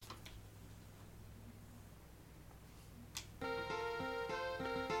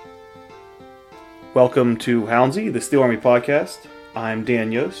Welcome to Houndsy, the Steel Army podcast. I'm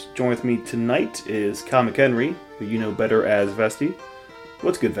Dan Yost. Join with me tonight is Kyle McHenry, who you know better as Vesty.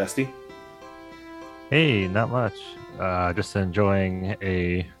 What's good, Vesty? Hey, not much. Just enjoying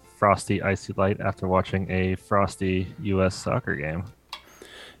a frosty, icy light after watching a frosty U.S. soccer game.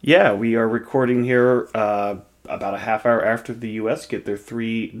 Yeah, we are recording here about a half hour after the U.S. get their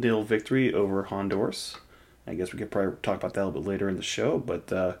 3-0 victory over Honduras. I guess we could probably talk about that a little bit later in the show, but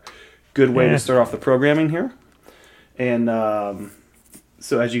good way to Yeah, start off the programming here. And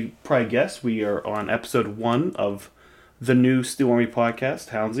so, as you probably guessed, we are on episode 1 of the new Steel Army podcast,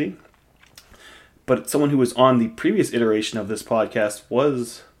 Houndsy. But someone who was on the previous iteration of this podcast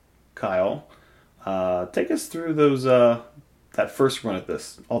was Kyle. Take us through those that first run at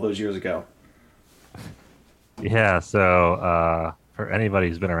this all those years ago. yeah. So, for anybody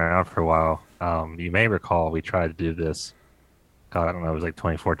who's been around for a while, you may recall we tried to do this. God, I don't know, it was like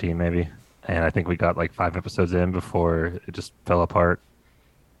 2014 maybe, and I think we got like 5 episodes in before it just fell apart.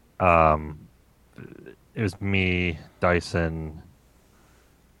 Um, it was me, Dyson.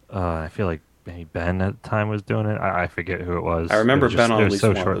 I feel like maybe Ben at the time was doing it. I forget who it I was. It remember was Ben just on it at was least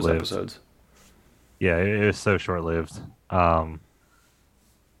so one of short those lived. episodes. Yeah, it was so short lived.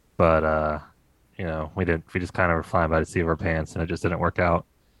 But we just kind of were flying by the seat of our pants and it just didn't work out.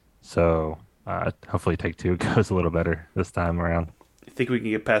 So hopefully take two goes a little better this time around. You think we can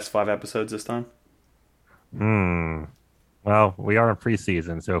get past 5 episodes this time? Hmm. Well, we are in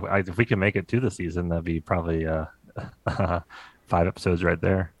preseason, so if we can make it to the season, that'd be probably 5 episodes right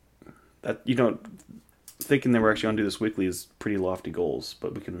there. That thinking that we're actually going to do this weekly is pretty lofty goals,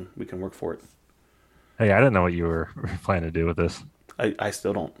 but we can work for it. Hey, I didn't know what you were planning to do with this. I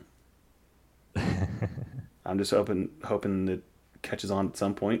still don't. I'm just hoping it catches on at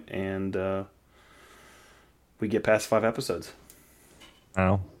some point and we get past 5 episodes.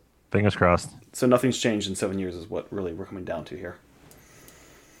 Oh, fingers crossed. So nothing's changed in 7 years is what really we're coming down to here.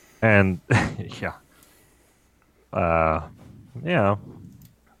 And yeah, uh, you know,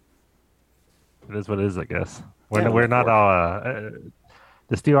 it is what it is, I guess. Yeah, We're life not work. all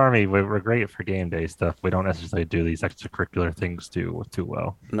the Steel Army. We're great for game day stuff. We don't necessarily do these extracurricular things too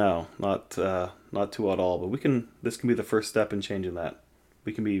well. No, not too at all. But we can. This can be the first step in changing that.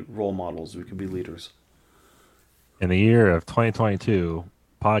 We can be role models. We can be leaders. In the year of 2022,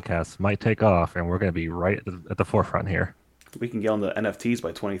 podcasts might take off, and we're going to be right at the forefront here. We can get on the NFTs by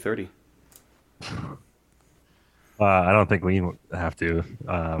 2030. I don't think we have to,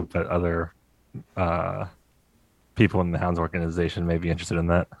 but other uh, people in the Hounds organization may be interested in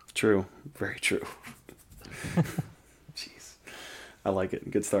that. True, very true. Jeez, I like it.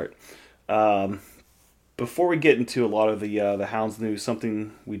 Good start. Um, Before we get into a lot of the Hounds news,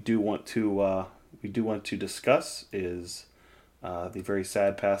 something we do want to discuss is the very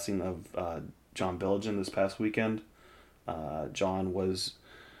sad passing of John Belgian this past weekend. John was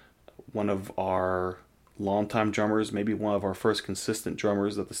one of our longtime drummers, maybe one of our first consistent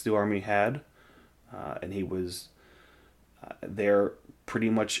drummers that the Steel Army had, and he was there pretty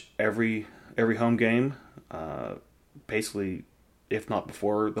much every home game, basically, if not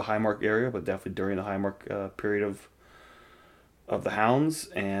before the Highmark area, but definitely during the Highmark period of the Hounds.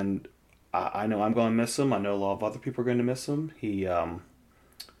 And I know I'm going to miss him. I know a lot of other people are going to miss him. He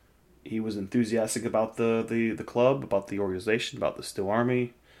was enthusiastic about the club, about the organization, about the Steel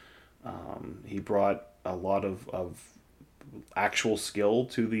Army. He brought a lot of actual skill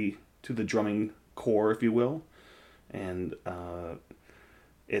to the drumming core, if you will, and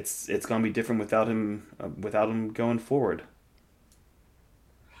it's going to be different without him going forward.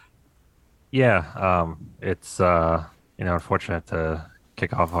 Yeah, it's unfortunate to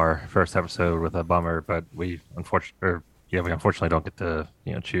kick off our first episode with a bummer, but we unfortunately don't get to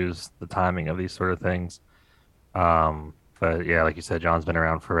choose the timing of these sort of things. But yeah, like you said, John's been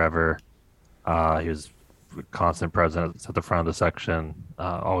around forever. He was a constant presence at the front of the section.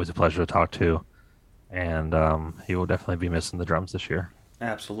 Always a pleasure to talk to, and he will definitely be missing the drums this year.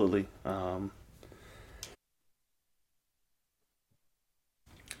 Absolutely.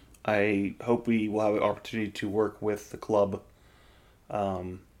 I hope we will have an opportunity to work with the club.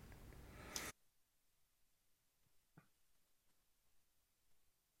 Um,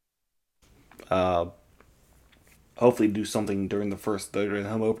 uh, Hopefully, do something during the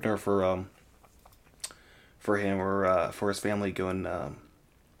home opener for him or for his family going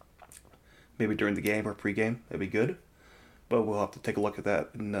maybe during the game or pregame. That'd be good. But we'll have to take a look at that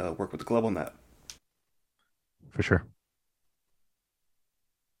and work with the club on that. For sure.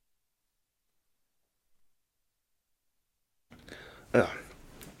 Uh,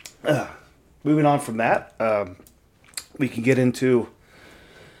 Moving on from that, we can get into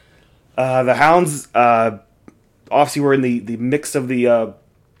The Hounds, obviously, we're in the mix of the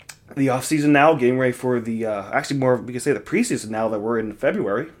off season now, getting ready for the actually more we can say the preseason now that we're in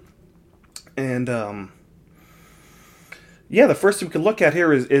February, and yeah, the first thing we can look at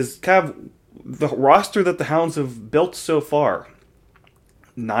here is kind of the roster that the Hounds have built so far.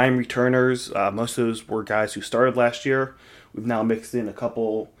 9 returners. Most of those were guys who started last year. We've now mixed in a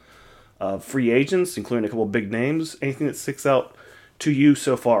couple free agents, including a couple big names. Anything that sticks out to you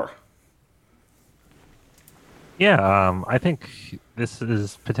so far? Yeah, I think this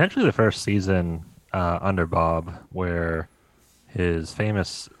is potentially the first season under Bob where his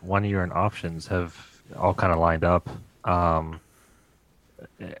famous 1 year in options have all kind of lined up. Um,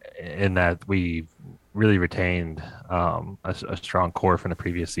 in that we really retained a strong core from the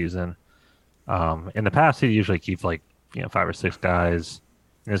previous season. In the past, he usually keeps like 5 or 6 guys.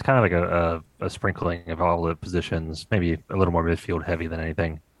 And it's kind of like a sprinkling of all the positions, maybe a little more midfield heavy than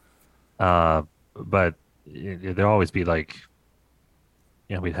anything. But there'll always be like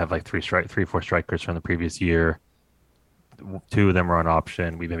we'd have like 3, 4 strikers from the previous year. Two of them are on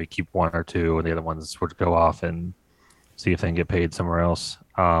option. We maybe keep one or two, and the other ones would go off and see if they can get paid somewhere else.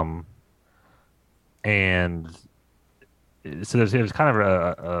 And so there's kind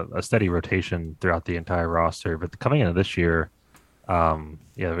of a steady rotation throughout the entire roster. But coming into this year, yeah,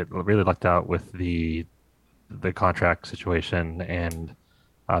 it really lucked out with the contract situation and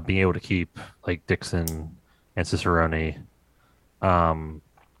being able to keep like Dixon and Cicerone. Um,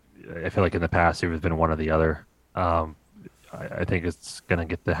 I feel like in the past it was been one or the other. I think it's going to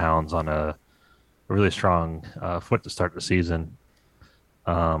get the Hounds on a really strong foot to start the season.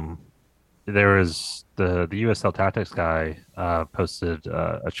 Um, there was the USL Tactics guy posted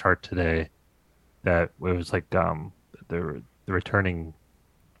a chart today that it was like the returning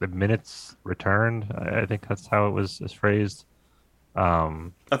the minutes returned. I think that's how it was phrased. I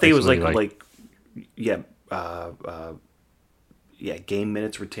think it was Basically, like yeah, uh, uh, yeah, game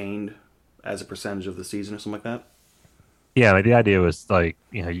minutes retained as a percentage of the season or something like that. yeah, like the idea was like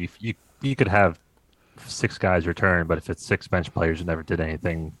you could have 6 guys return, but if it's 6 bench players who never did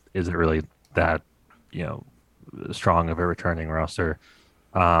anything, is it really that you know strong of a returning roster?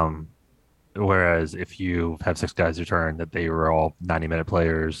 Um, Whereas if you have 6 guys return that they were all 90-minute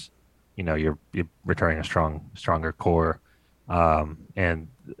players, you're returning a stronger core. And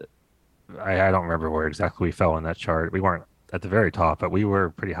I don't remember where exactly we fell in that chart. We weren't at the very top, but we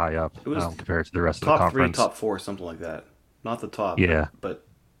were pretty high up It was compared to the rest of the top three, conference. top four, something like that. Not the top, but Yeah,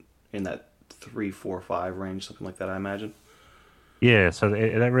 in that 3, 4, 5 range, something like that. I imagine. yeah. So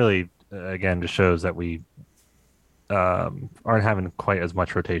that really again just shows that we aren't having quite as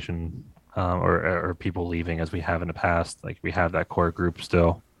much rotation or people leaving as we have in the past. Like we have that core group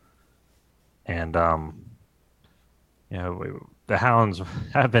still, and the Hounds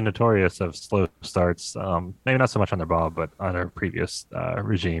have been notorious of slow starts. Maybe not so much under Bob, but under previous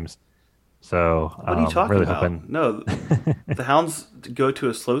regimes. So What are you talking really about? hoping. No, the Hounds go to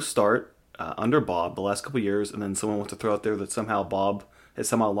a slow start under Bob the last couple of years, and then someone wants to throw out there that somehow Bob has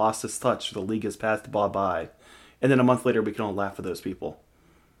somehow lost his touch. The league has passed Bob by, and then a month later we can all laugh at those people.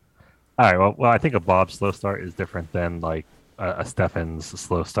 All right. Well, I think a Bob slow start is different than like a Stefan's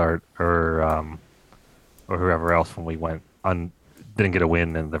slow start or whoever else when we went on didn't get a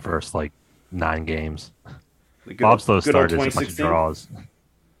win in the first like 9 games. The Bob's slow good old start is a bunch of 2016. draws.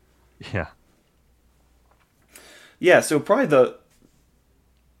 Yeah. Yeah, so probably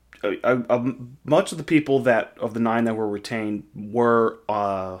much of the people that of the 9 that were retained were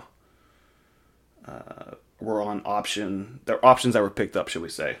on option. They're options that were picked up, should we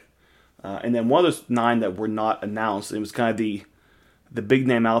say? And then one of those 9 that were not announced, it was kind of the big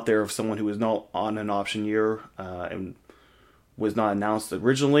name out there of someone who was not on an option year and was not announced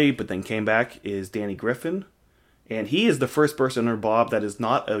originally, but then came back, is Danny Griffin. And he is the first person under Bob that is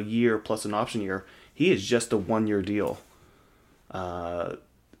not a year plus an option year. He is just a 1 year deal.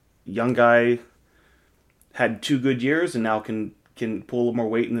 Young guy had 2 good years and now can pull a little more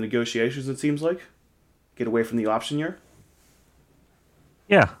weight in the negotiations. It seems like get away from the option year.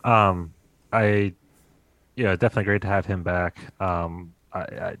 Yeah. I yeah, definitely great to have him back.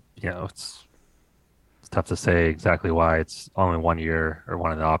 It's tough to say exactly why it's only 1 year or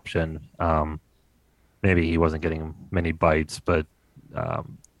one an option. Maybe he wasn't getting many bites, but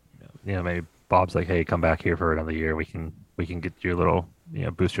um, maybe Bob's like, hey, come back here for another year. We can get you a little,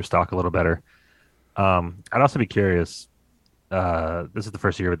 boost your stock a little better. I'd also be curious. This is the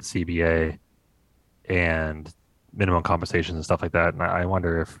first year with the CBA and minimum compensations and stuff like that, and I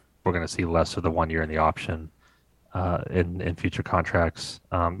wonder if we're going to see less of the 1 year in the option in future contracts.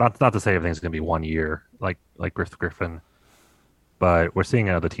 Not to say everything's going to be 1 year like Griffin, But we're seeing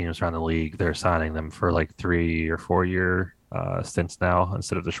other teams around the league, they're signing them for like 3 or 4 year stints now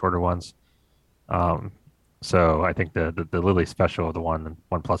instead of the shorter ones. Um, so I think the Lily special, the one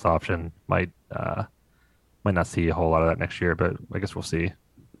plus option, might not see a whole lot of that next year, but I guess we'll see.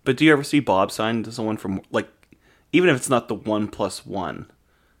 But do you ever see Bob sign to someone from like, even if it's not the 1+1,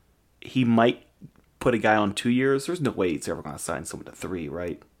 he might put a guy on 2 years. There's no way he's ever going to sign someone to three,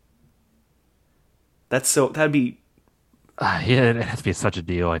 right? That'd be Yeah, it has to be such a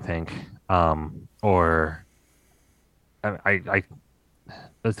deal, I think. Or I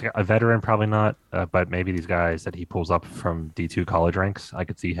a veteran probably not, but maybe these guys that he pulls up from D2 college ranks, I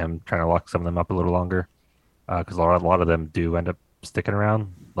could see him trying to lock some of them up a little longer. Because a lot of them do end up sticking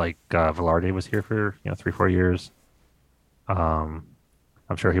around. Like Velarde was here for 3 4 years. Um,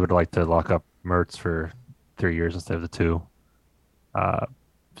 I'm sure he would like to lock up Mertz for 3 years instead of the two. Uh,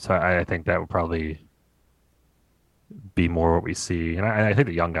 so I think that would probably be more what we see, and I think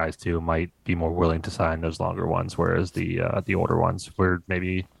the young guys too might be more willing to sign those longer ones, whereas the older ones would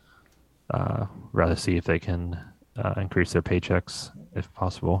maybe rather see if they can increase their paychecks if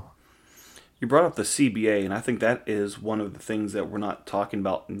possible. You brought up the CBA, and I think that is one of the things that we're not talking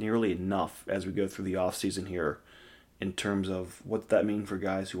about nearly enough as we go through the offseason here in terms of what that mean for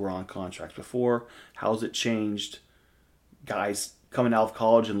guys who were on contracts before. How's it changed? Guys coming out of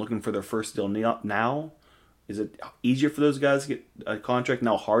college and looking for their first deal now. Is it easier for those guys to get a contract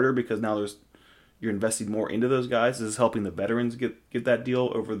now? Harder because now you're investing more into those guys. Is this helping the veterans get that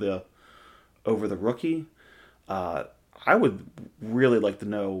deal over the rookie? I would really like to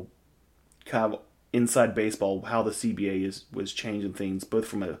know kind of inside baseball how the CBA was changing things both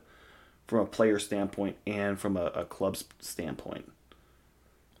from a player standpoint and from a club standpoint.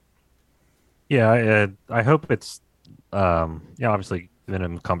 Yeah, I hope it's obviously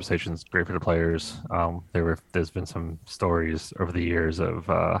minimum compensation is great for the players. There's been some stories over the years of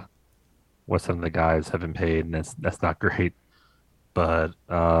what some of the guys have been paid, and that's not great. But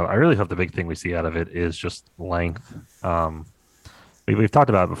I really hope the big thing we see out of it is just length. We've talked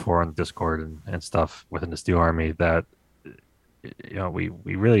about it before on Discord and stuff within the Steel Army that we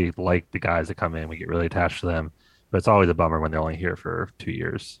really like the guys that come in. We get really attached to them, but it's always a bummer when they're only here for 2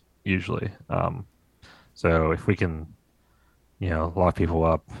 years usually. So if we can, lock people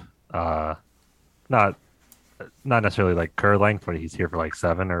up, uh, not not necessarily like Kerr length, but he's here for like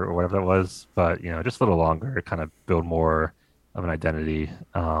 7 or whatever that was, but just a little longer, kind of build more of an identity,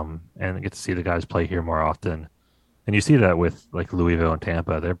 and get to see the guys play here more often. And you see that with like Louisville and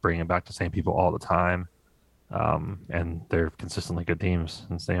Tampa, they're bringing back the same people all the time, and they're consistently good teams.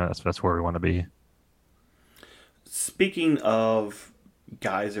 And so, that's where we want to be. Speaking of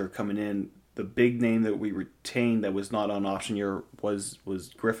guys that are coming in, the big name that we retained that was not on option year was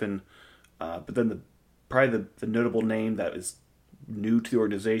Griffin, but then probably the notable name that is new to the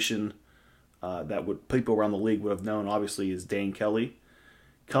organization that would people around the league would have known obviously is Dane Kelly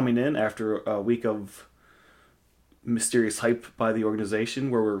coming in after a week of mysterious hype by the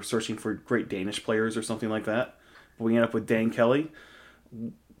organization where we're searching for great Danish players or something like that. But we end up with Dane Kelly.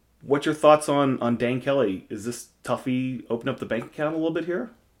 What's your thoughts on Dane Kelly? Is this Tuffy open up the bank account a little bit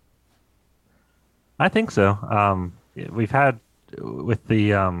here? I think so. We've had with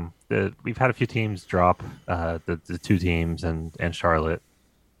we've had a few teams drop the two teams and Charlotte,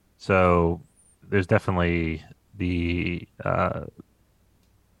 so there's definitely there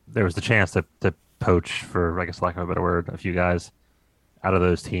was the chance to poach, for I guess lack of a better word, a few guys out of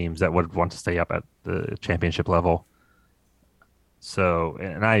those teams that would want to stay up at the championship level. So,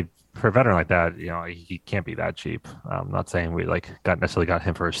 and for a veteran like that, he can't be that cheap. I'm not saying we like got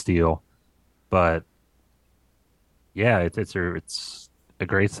him for a steal, but yeah, it's a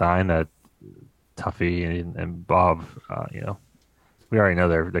great sign that Tuffy and Bob, we already know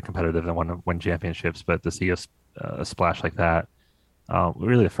they're competitive and want to win championships, but to see a splash like that,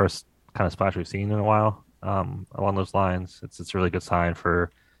 really the first kind of splash we've seen in a while, along those lines. It's a really good sign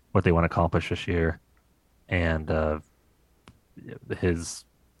for what they want to accomplish this year, and his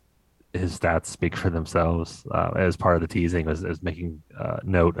stats speak for themselves. As part of the teasing was making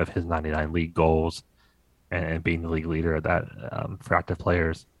note of his 99 league goals and being the league leader at that, for active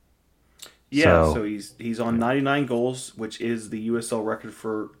players. Yeah, so he's on 99 goals, which is the USL record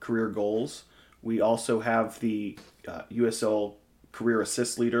for career goals. We also have the USL career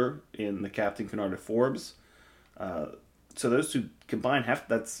assist leader in the captain Kennard Forbes. So those two combined,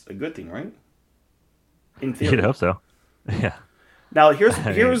 that's a good thing, right? In theory. You'd hope so. Yeah. Now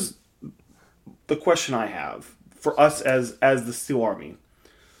here's the question I have for us as the Steel Army.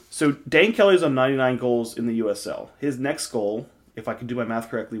 So Dane Kelly's on 99 goals in the USL. His next goal, if I can do my math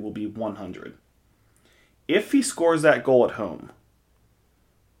correctly, will be 100. If he scores that goal at home,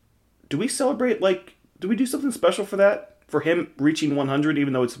 do we celebrate like do we do something special for that? For him reaching 100,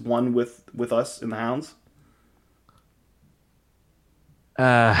 even though it's one with us in the Hounds.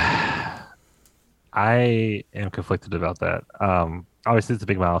 Uh, I am conflicted about that. Obviously, it's a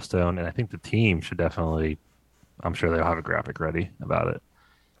big milestone, and I think the team should definitely. I'm sure they'll have a graphic ready about it.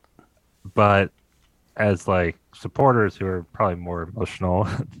 But as like supporters who are probably more emotional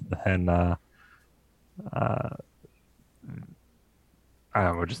than uh, I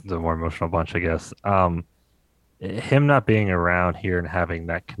don't know, we're just the more emotional bunch, I guess. Him not being around here and having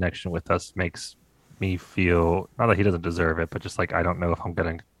that connection with us makes me feel not that he doesn't deserve it, but just like I don't know if I'm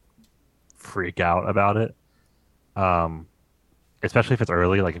gonna freak out about it. Um, Especially if it's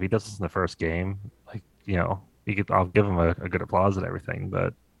early. Like if he does this in the first game, like I'll give him a good applause and everything.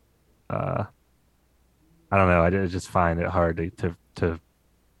 But uh, I don't know. I just find it hard to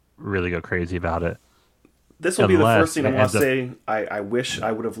really go crazy about it This will be the first unless thing it I want ends to up. say. I wish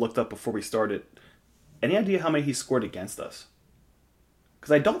I would have looked up before we started. Any idea how many he scored against us?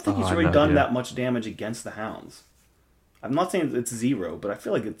 Because I don't think Oh, I he's have really no done idea. that much damage against the Hounds. I'm not saying it's zero, but I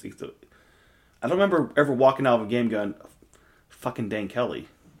feel like I don't remember ever walking out of a game going, "Fucking Dan Kelly."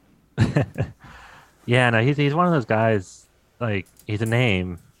 Yeah, no, he's one of those guys. Like he's a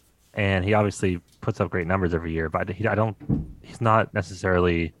name, and he obviously puts up great numbers every year. But I don't. He's not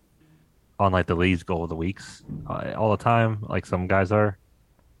necessarily on like the league's goal of the weeks all the time, like some guys are.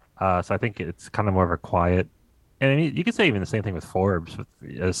 So I think it's kind of more of a quiet. And I mean, you could say even the same thing with Forbes, with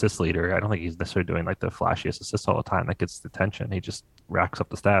the assist leader. I don't think he's necessarily doing like the flashiest assists all the time that gets the attention. He just racks up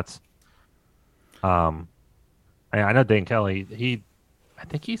the stats. Um, I know Dane Kelly. I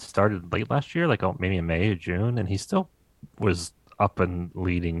think he started late last year, like maybe in May or June, and he still was up and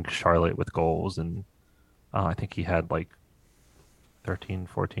leading Charlotte with goals. And I think he had like 13,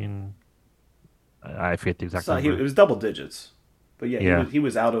 14. I forget the exact So it number. was double digits, but yeah, Yeah, he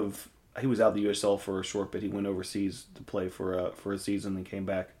was out of the USL for a short bit. He went overseas to play for a season and came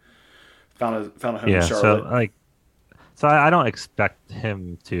back. Found a home in yeah. So Charlotte. like, I don't expect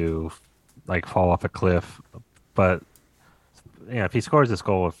him to like fall off a cliff, but if he scores this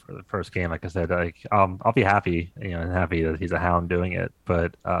goal for the first game, like I said, like I'll be happy, and happy that he's a Hound doing it.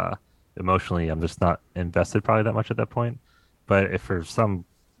 But emotionally, I'm just not invested probably that much at that point. But if for some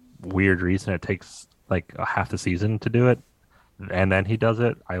weird reason it takes like a half the season to do it, and then he does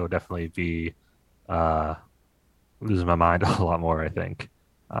it, I will definitely be uh losing my mind a lot more. I think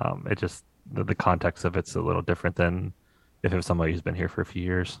it just the context of it's a little different than if it was somebody who's been here for a few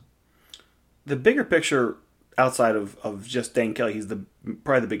years. The bigger picture outside of just Dan Kelly, he's the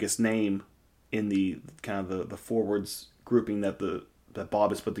probably the biggest name in the kind of the forwards grouping that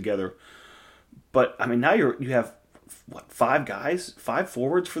Bob has put together. But I mean, now you have what, five guys, five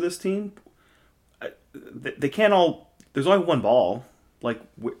forwards for this team. They can't all. There's only one ball. Like,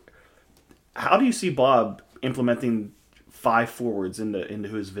 how do you see Bob implementing five forwards into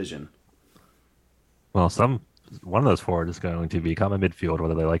his vision? Well, some one of those forwards is going to become a midfield,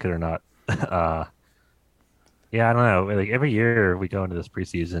 whether they like it or not. Uh, yeah, I don't know. Like every year we go into this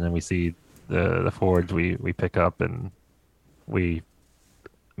preseason and we see the forwards we pick up and we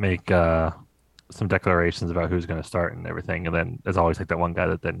make some declarations about who's going to start and everything, and then there's always like that one guy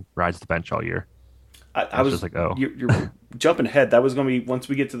that then rides the bench all year. I And it's just was like, oh, you're jumping ahead. That was going to be once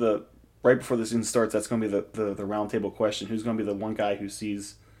we get to the right before the season starts. That's going to be the round table question. Who's going to be the one guy who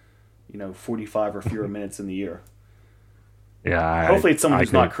sees 45 or fewer minutes in the year? yeah, Hopefully, it's someone I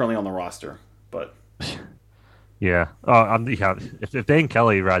who's not could, currently on the roster. But yeah. Oh, yeah. If Dane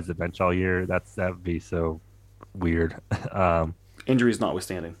Kelly rides the bench all year, that would be so weird. Um, injuries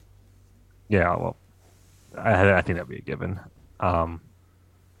notwithstanding, yeah, well, I think that'd be a given. Um,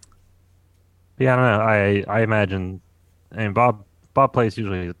 Yeah, I don't know. I imagine, and Bob plays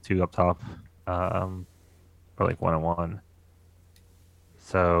usually two up top, um, or like one on one.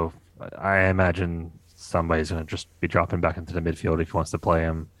 So I imagine somebody's going to just be dropping back into the midfield if he wants to play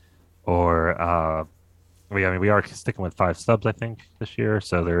him. Or I mean, we are sticking with five subs, I think, this year.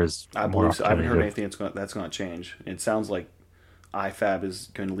 So there is I more believe so. I haven't opportunity heard to. anything that's going to change. It sounds like IFAB is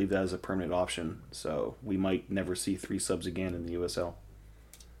going to leave that as a permanent option. So we might never see three subs again in the USL.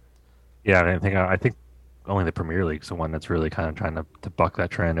 Yeah, I think only the Premier League's the one that's really kind of trying to buck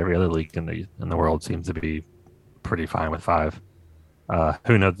that trend. Every other league in the world seems to be pretty fine with five.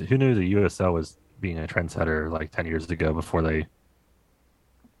 Who knew the USL was being a trendsetter like 10 years ago before they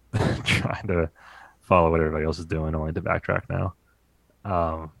trying to follow what everybody else is doing, only to backtrack now.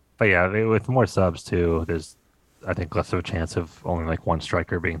 But yeah, with more subs too, there's I think less of a chance of only like one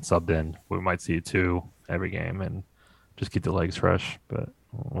striker being subbed in. We might see two every game and just keep the legs fresh, but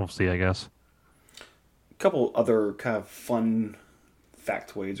we'll see, I guess. A couple other kind of fun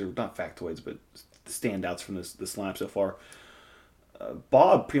factoids, or not factoids, but standouts from this lineup so far.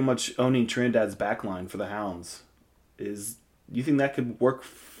 Bob pretty much owning Trinidad's backline for the Hounds. Is you think that could work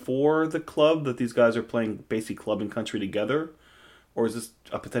for the club, that these guys are playing basically club and country together, or is this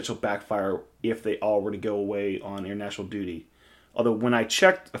a potential backfire if they all were to go away on international duty? Although when I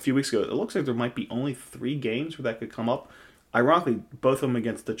checked a few weeks ago, it looks like there might be only 3 games where that could come up. Ironically, both of them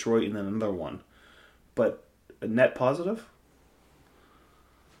against Detroit and then another one. But a net positive?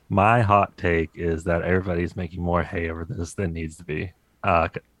 My hot take is that everybody's making more hay over this than needs to be. Uh,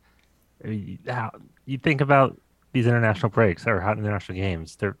 how you think about these international breaks or hot international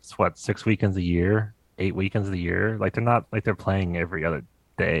games? There's what, 6 weekends a year, 8 weekends a year. Like they're not like they're playing every other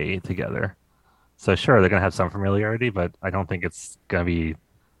day together. So sure, they're gonna have some familiarity, but I don't think it's gonna be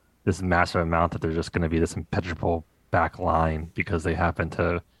this massive amount that they're just gonna be this impenetrable back line because they happen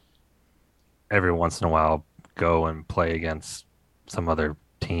to every once in a while go and play against some other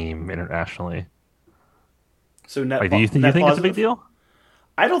team internationally. So Like, do you net think it's a big positive? deal?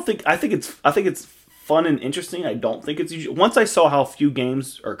 I don't think. I think it's fun and interesting. I don't think it's usual. Once I saw how few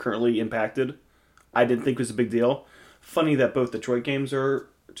games are currently impacted, I didn't think it was a big deal. Funny that both Detroit games are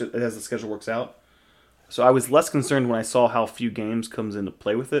just as the schedule works out. So I was less concerned when I saw how few games comes into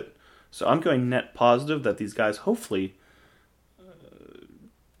play with it. So I'm going net positive that these guys hopefully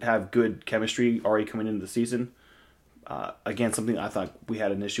have good chemistry already coming into the season. Again, something I thought we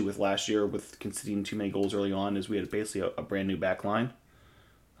had an issue with last year with conceding too many goals early on is we had basically a brand new back line.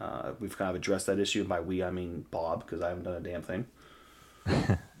 We've kind of addressed that issue. By we, I mean Bob, because I haven't done a damn thing.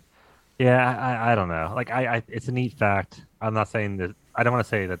 Yeah, I don't know. Like it's a neat fact. I'm not saying that I don't want to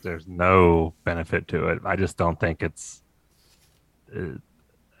say that there's no benefit to it. I just don't think it's. Uh,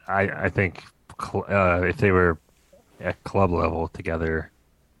 I think if they were at club level together,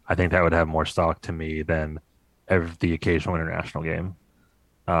 I think that would have more stock to me than the occasional international game.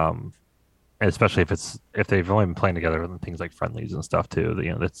 Um, and especially if they've only been playing together in things like friendlies and stuff too.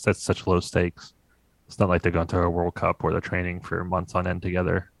 That's such low stakes. It's not like they're going to a World Cup where they're training for months on end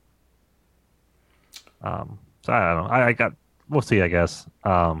together. So I don't know. I got we'll see. I guess.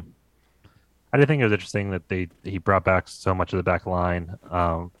 I did think it was interesting that he brought back so much of the back line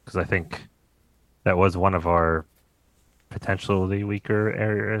because I think that was one of our potentially weaker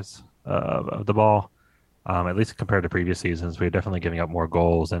areas of the ball. At least compared to previous seasons, we were definitely giving up more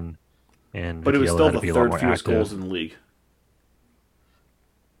goals, and But it was Vitiello still had to the be a lot third more fewest goals active. in the league.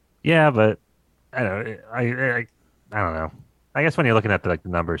 Yeah, but I don't know. I don't know. I guess when you're looking at the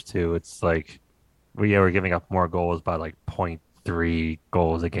numbers too, it's like we're giving up more goals by like point 0.3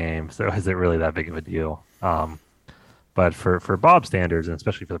 goals a game. So is it really that big of a deal? But for Bob standards, and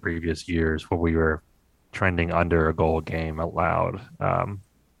especially for the previous years where we were trending under a goal a game allowed,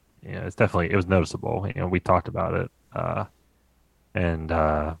 it was noticeable. We talked about it, and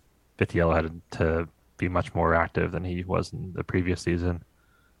Vitiello had to be much more active than he was in the previous season.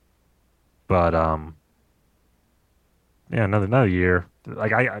 But yeah, another year.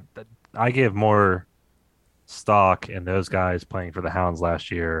 Like I give more stock in those guys playing for the Hounds last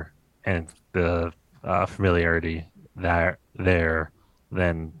year and the familiarity there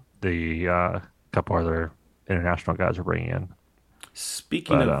than the couple other international guys are bringing in.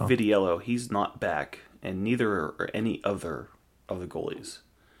 Speaking But of Vidiello, he's not back, and neither are any other of the goalies.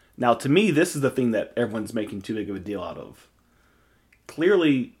 Now, to me, this is the thing that everyone's making too big of a deal out of.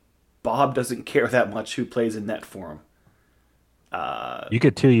 Clearly, Bob doesn't care that much who plays in net for him. you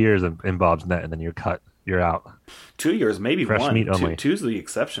get 2 years in Bob's net and then you're cut. You're out. 2 years, maybe Fresh one. meat only. Two's the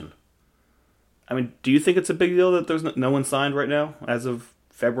exception. I mean, do you think it's a big deal that there's no one signed right now as of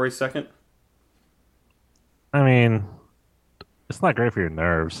February 2nd? I mean, it's not great for your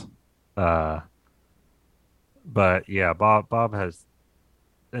nerves. Uh, but yeah, Bob has,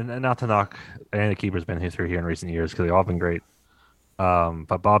 and not to knock any of the keepers been through here in recent years because they've all been great.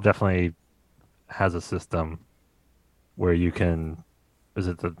 But Bob definitely has a system where you can, is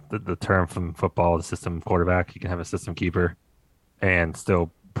it the term from football, the system quarterback? You can have a system keeper and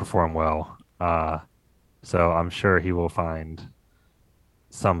still perform well. So I'm sure he will find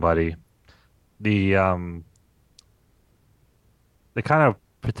somebody. The um the kind of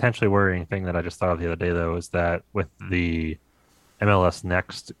potentially worrying thing that I just thought of the other day though is that with the MLS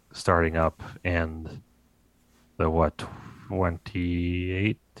Next starting up and the what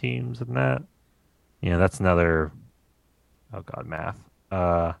 28 teams in that, that's another, oh god, math.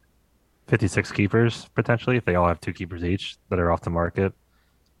 56 keepers potentially if they all have two keepers each that are off the market.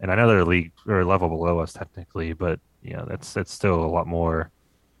 And I know they're a league or a level below us technically, but that's still a lot more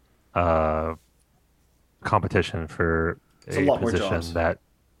uh competition for It's a a lot more position jobs. that,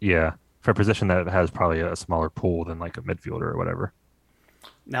 yeah, for a position that has probably a smaller pool than like a midfielder or whatever.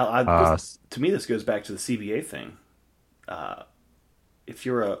 Now, Uh, to me, this goes back to the CBA thing. Uh, if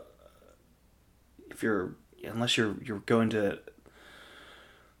you're a if you're unless you're going to,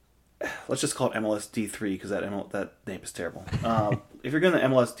 let's just call it MLS D3 because that name is terrible. If you're going to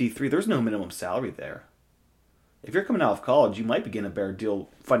MLS D3, there's no minimum salary there. If you're coming out of college, you might be getting a better deal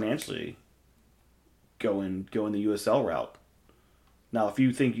financially going the USL route. Now, if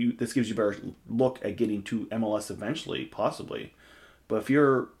you think this gives you a better look at getting to MLS eventually, possibly, but if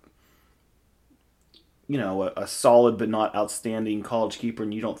you're a solid but not outstanding college keeper,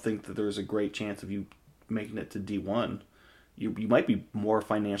 and you don't think that there's a great chance of you making it to D1, you might be more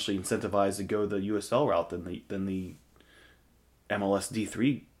financially incentivized to go the USL route than the MLS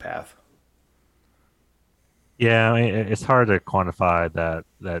D3 path. yeah, I mean, it's hard to quantify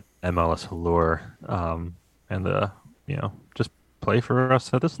that MLS allure, and the just play for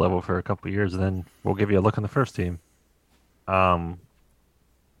us at this level for a couple of years, and then we'll give you a look in the first team. Um,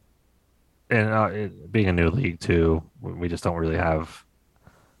 and being a new league too, we just don't really have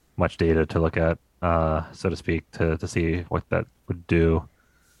much data to look at, so to speak, to see what that would do.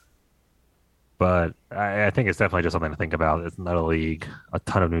 But I think it's definitely just something to think about. It's not a league, a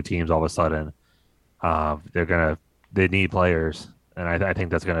ton of new teams all of a sudden. They're gonna they need players, and I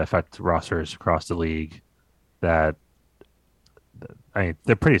think that's gonna affect rosters across the league. That I mean,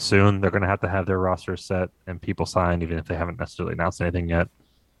 they're pretty soon. They're gonna have to have their roster set and people signed, even if they haven't necessarily announced anything yet.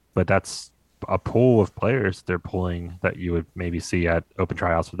 But that's a pool of players they're pulling that you would maybe see at open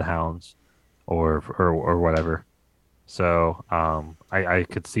tryouts for the Hounds or whatever. So I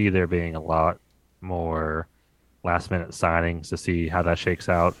could see there being a lot more last minute signings to see how that shakes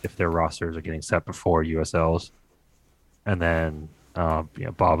out if their rosters are getting set before USLs. And then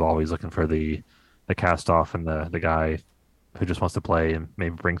Bob always looking for the cast off and the guy who just wants to play and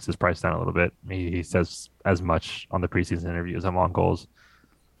maybe brings his price down a little bit. He says as much on the preseason interviews I'm on goals.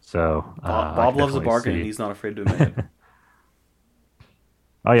 So I Bob could loves a definitely bargain, and see. he's not afraid to admit it.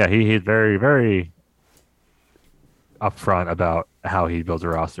 Oh yeah, he's very upfront about how he builds a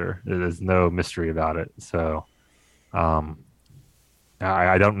roster. There's no mystery about it. So um,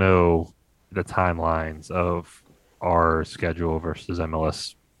 I don't know the timelines of our schedule versus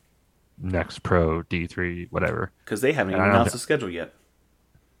MLS Next Pro D3 whatever. Because they haven't And even I don't announced th the schedule yet.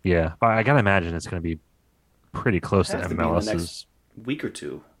 yeah, but I gotta imagine it's going to be pretty It close to has to be in the next MLS's. week or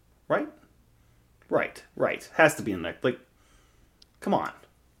two, right? Right. Has to be in the next. Like, come on.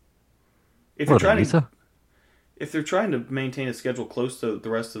 If you're What are they, trying to Visa? if they're trying to maintain a schedule close to the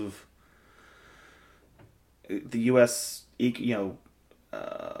rest of the U.S.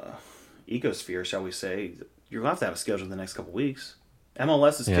 Ecosphere, shall we say, you're gonna have to have a schedule in the next couple weeks.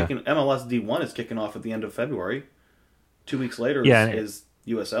 Yeah, MLS D1 is kicking off at the end of February. 2 weeks later yeah, is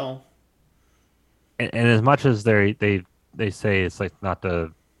USL. and as much as they say it's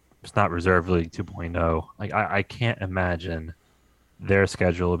not Reserve League 2.0. Like I can't imagine their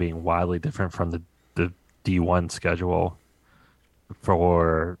schedule being wildly different from the D1 schedule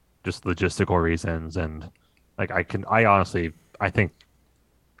for just logistical reasons. And like I honestly I think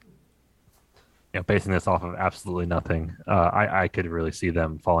basing this off of absolutely nothing, I could really see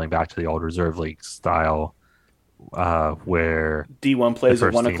them falling back to the old Reserve League style, where D1 the plays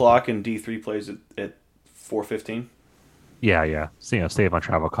at first one team, o'clock and D3 plays at 4:15. yeah, so, save on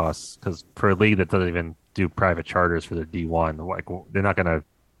travel costs because for a league that doesn't even do private charters for their D1, like they're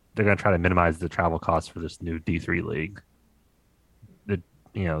gonna try to minimize the travel costs for this new D3 league. They,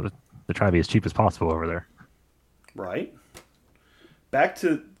 they're trying to be as cheap as possible over there. Right. Back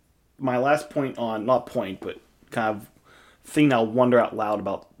to my last point on not point, but kind of thing I'll wonder out loud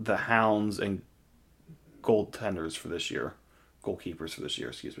about the Hounds and goaltenders for this year, goalkeepers for this year.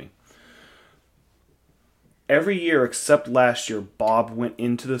 Excuse me. Every year except last year, Bob went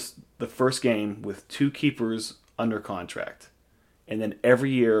into the first game with two keepers under contract, and then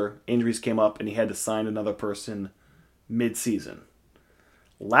every year injuries came up and he had to sign another person mid-season.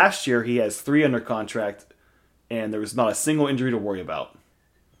 Last year he has three under contract, and there was not a single injury to worry about.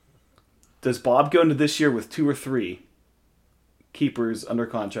 Does Bob go into this year with two or three keepers under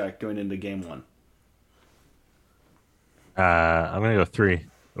contract going into game one? I'm gonna go three,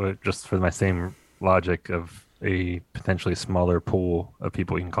 just for my same logic of a potentially smaller pool of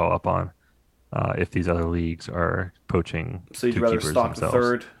people you can call up on, if these other leagues are poaching So you'd two rather keepers stock the themselves.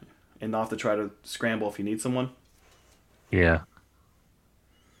 third and not have to try to scramble if you need someone? Yeah,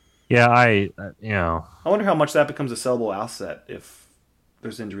 yeah. I wonder how much that becomes a sellable asset if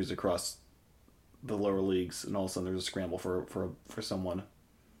there's injuries across the lower leagues and all of a sudden there's a scramble for someone.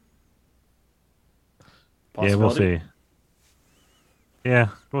 Yeah, we'll Possibility? see. Yeah,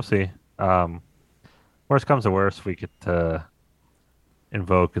 we'll see. Worst comes to worst, we could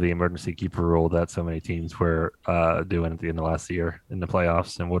invoke the emergency keeper rule that so many teams were doing at the end of last year in the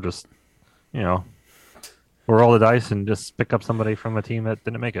playoffs, and we'll just you know we'll roll the dice and just pick up somebody from a team that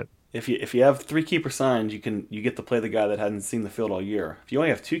didn't make it. If you have three keeper signs, you get to play the guy that hadn't seen the field all year. If you only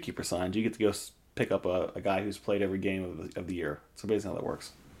have two keeper signs, you get to go pick up a guy who's played every game of the year. So basically, how that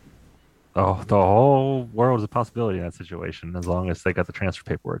works. Oh, the whole world is a possibility in that situation as long as they got the transfer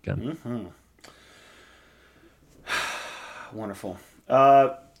paperwork in. Mm-hmm. Wonderful.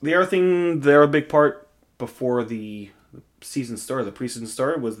 The other thing, the other big part before the season started, the preseason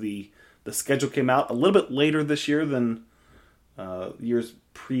started, was the schedule came out a little bit later this year than years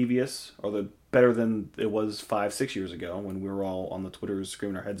previous, or the better than it was 5-6 years ago when we were all on the Twitters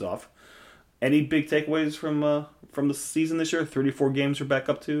screaming our heads off. Any big takeaways from the season this year? 34 games are back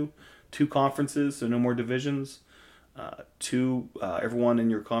up to two conferences, so no more divisions. Two everyone in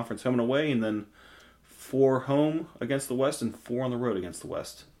your conference home and away, and then four home against the West and four on the road against the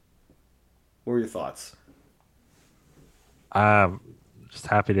West. What were your thoughts? I'm just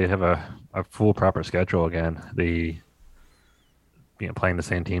happy to have a full proper schedule again. The playing the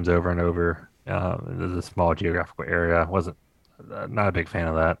same teams over and over. There's a small geographical area. Wasn't Not a big fan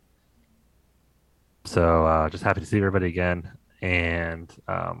of that. So just happy to see everybody again. And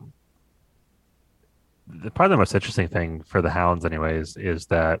probably the most interesting thing for the Hounds, anyways, is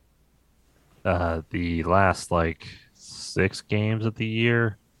that the last like 6 games of the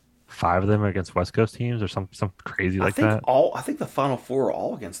year, 5 of them are against West Coast teams or some crazy like that. I think the final four are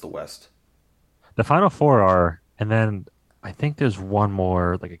all against the West. The final four are, and then I think there's one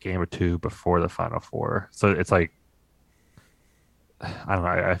more, like a game or two before the final four. So it's like I don't know.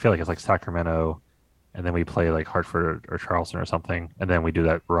 I feel like it's like Sacramento, and then we play like Hartford or Charleston or something, and then we do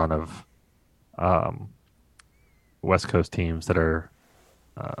that run of um, West Coast teams that are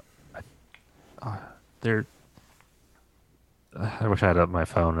uh, uh, they're. I wish I had it on my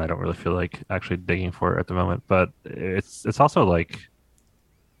phone. I don't really feel like actually digging for it at the moment, but it's also like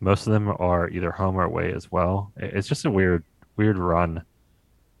most of them are either home or away as well. It's just a weird run.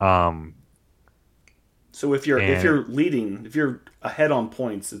 Um, So and if you're ahead on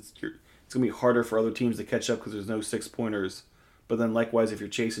points, it's gonna be harder for other teams to catch up because there's no 6 pointers. But then likewise, if you're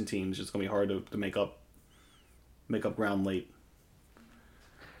chasing teams, it's gonna be hard to make up ground late.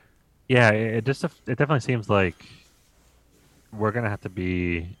 yeah, it definitely seems like we're gonna have to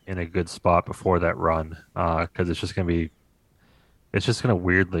be in a good spot before that run, because it's just gonna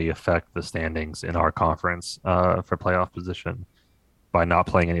weirdly affect the standings in our conference, for playoff position by not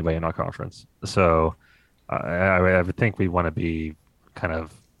playing anybody in our conference. So I would think we want to be kind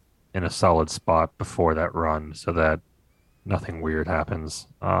of in a solid spot before that run so that nothing weird happens,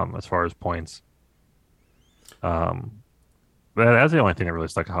 as far as points. Um, but that's the only thing that really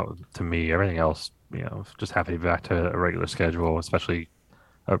stuck out to me. Everything else, just happy to be back to a regular schedule, especially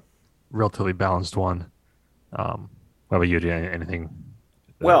a relatively balanced one. What about you? Do you anything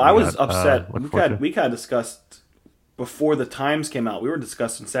Well, I you was got upset. look forward to? We kind of discussed before the times came out. We were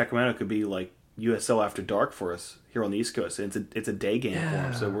discussing Sacramento could be like USL after dark for us here on the East Coast. And it's a day game for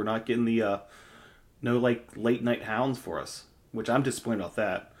them, so Yeah. we're not getting the no like late night hounds for us, which I'm disappointed about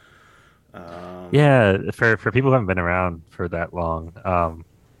that. Um, Yeah, for people who haven't been around for that long,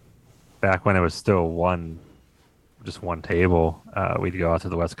 back when it was still just one table, we'd go out to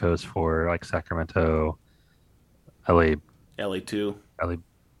the West Coast for like Sacramento, LA, LA2. LA,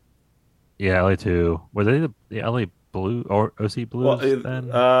 yeah, LA2. Was it the LA Blue or OC Well, Blues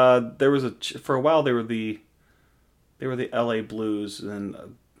then? there was for a while they were the LA Blues, and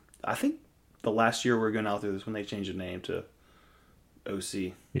I think the last year we were going out there is when they changed the name to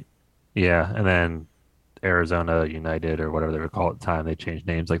OC. Y- Yeah, and then Arizona United or whatever they were called at the time, they changed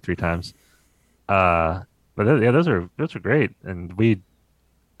names like 3 times. But yeah, those are great, and we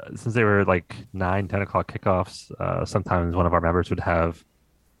since they were like 9, 10 o'clock kickoffs, sometimes one of our members would have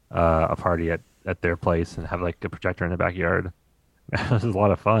a party at their place and have like a projector in the backyard. It was a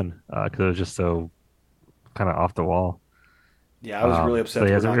lot of fun because it was just so kind of off the wall. Yeah, I was really So upset that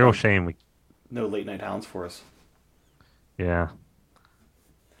yeah, we're it's a not real going shame. no late night hounds for us. Yeah,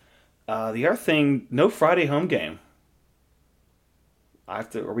 The other thing, no Friday home game. I have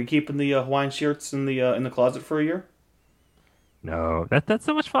to. Are we keeping the Hawaiian shirts in the closet for a year? no, that's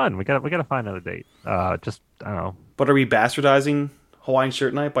so much fun. We gotta find another date. Just I don't know. But are we bastardizing Hawaiian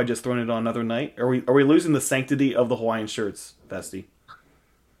shirt night by just throwing it on another night? Are we losing the sanctity of the Hawaiian shirts, Vesty?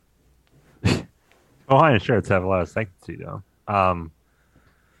 Hawaiian shirts have a lot of sanctity though.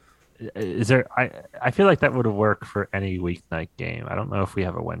 Is there? I feel like that would have worked for any weeknight game. I don't know if we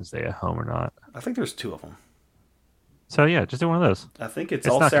have a Wednesday at home or not. I think there's two of them. So yeah, just do one of those. I think it's It's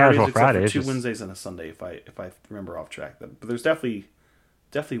all not Saturdays casual except for Friday. It's two just Wednesdays and a Sunday, if I remember off track. But there's definitely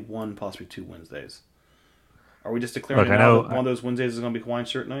Definitely one, possibly two Wednesdays. Are we just declaring Look, it now that one of those Wednesdays is going to be Hawaiian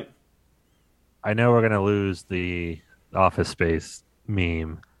shirt night? I know we're gonna lose the Office Space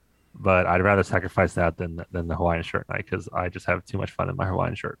meme, but I'd rather sacrifice that than the Hawaiian shirt night because I just have too much fun in my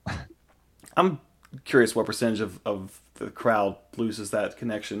Hawaiian shirt. I'm curious what percentage of the crowd loses that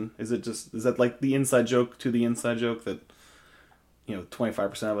connection. Is that like the inside joke to the inside joke that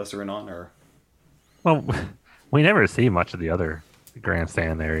 25% of us are in on, or Well, we never see much of the other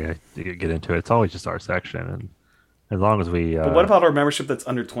grandstand area to get into it. It's always just our section, and as long as we, but what about our membership that's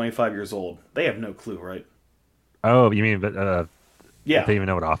under 25 years old? They have no clue, right? oh, you mean, but if Yeah, they even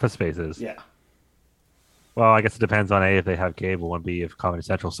know what Office Space is? yeah. Well, I guess it depends on A, if they have cable, and B, if Comedy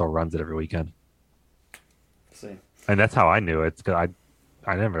Central still runs it every weekend. Let's see. And that's how I knew it. 'Cause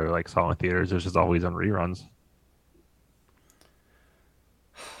I never like saw it in theaters. It was just always on reruns.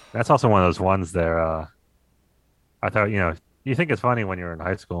 That's also one of those ones there. I thought, you think it's funny when you're in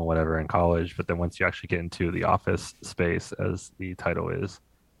high school and whatever in college, but then once you actually get into the Office Space, as the title is,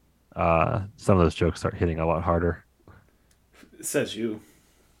 some of those jokes start hitting a lot harder. It says you.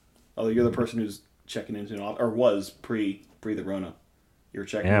 Although you're the person who's checking into an office, or was pre the Rona. You're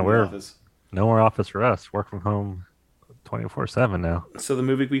checking Yeah, into the we're office. no more office for us. Work from home 24/7 now. So the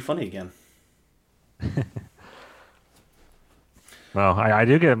movie could be funny again. Well, I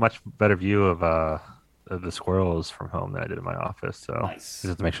do get a much better view of the squirrels from home than I did in my office. So Nice.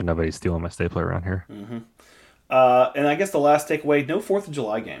 just to make sure nobody's stealing my stapler around here. And I guess the last takeaway: no Fourth of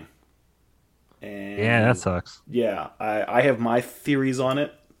July game. Yeah, that And sucks. yeah, I have my theories on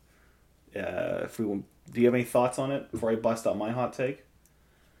it. Do you have any thoughts on it before I bust out my hot take?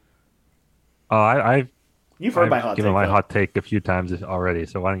 Oh, You've heard my I've hot given take, my though. hot take a few times already.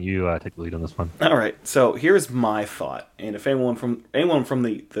 So why don't you take the lead on this one? All right. So here's my thought, and if anyone from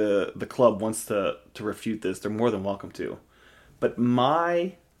the club wants to refute this, they're more than welcome to. But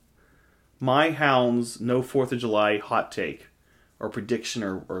my Hounds no Fourth of July hot take or prediction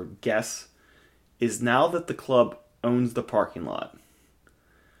or guess is now that the club owns the parking lot,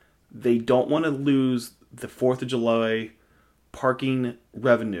 they don't want to lose the Fourth of July parking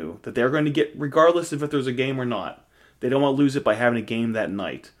revenue that they're going to get regardless of if there's a game or not. They don't want to lose it by having a game that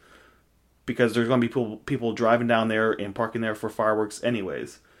night because there's going to be people driving down there and parking there for fireworks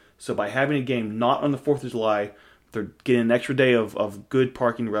anyways. So by having a game not on the 4th of July, they're getting an extra day of good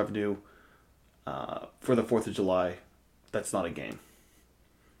parking revenue for the 4th of July. That's not a game.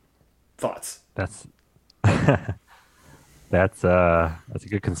 Thoughts? That's that's a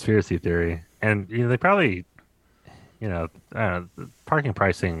good conspiracy theory. And they probably, I don't know, the parking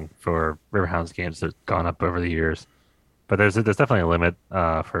pricing for Riverhounds games has gone up over the years, but there's definitely a limit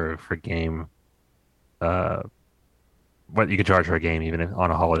for game what you can charge for a game even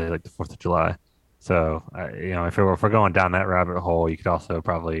on a holiday like the 4th of July. So if we're going down that rabbit hole, you could also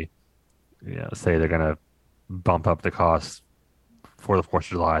probably say they're gonna bump up the cost for the 4th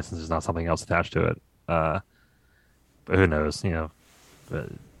of July since there's not something else attached to it. But who knows? But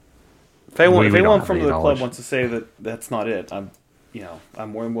If we don't anyone have from any the club knowledge. wants to say that that's not it, I'm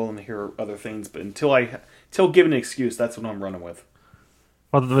more than willing to hear other things. But until given an excuse, that's what I'm running with.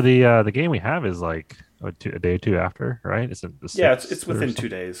 Well, the game we have is like a day or two after, right? It's the Yeah, it's sixth or within something. 2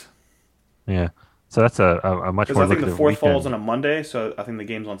 days Yeah, so that's a much because more I think the lucrative fourth falls on weekend. a Monday, so I think the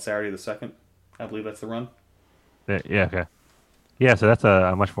game's on Saturday the 2nd. I believe that's the run. Yeah, okay. Yeah, so that's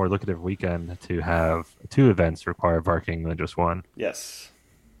a much more lucrative weekend to have two events require parking than just one. Yes,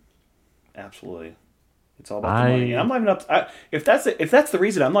 absolutely. It's all about the money, and I'm I not even up. If that's the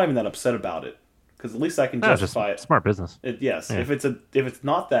reason, I'm not even that upset about it because at least I can no, it's just justify it. smart business. Yes, Yeah, if it's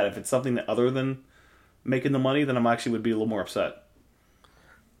not that, if it's something that other than making the money, then I'm actually would be a little more upset.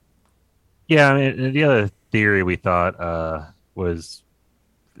 yeah. I mean, the other theory we thought was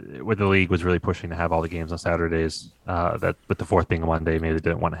where the league was really pushing to have all the games on Saturdays. That with the fourth being a Monday, maybe they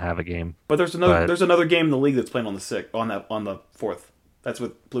didn't want to have a game. But But there's another game in the league that's playing on the sixth on the 4th. That's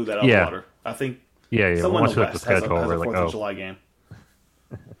what blew that out of the yeah, water. I think yeah. someone Once in the we looked at the West has schedule, has a we're like, 4th of oh, July game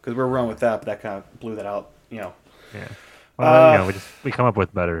because we're running with that, but that kind of blew that out. yeah. Well, Uh, we come up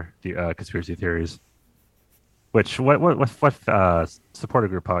with better conspiracy theories. Which what supporter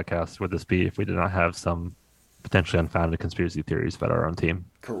group podcast would this be if we did not have some potentially unfounded conspiracy theories about our own team?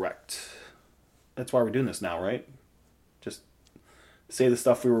 Correct. That's why we're doing this now, right? Just say the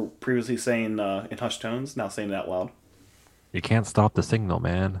stuff we were previously saying in hushed tones, now saying it out loud. You can't stop the signal,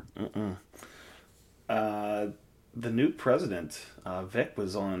 man. Uh, the new president, Vic,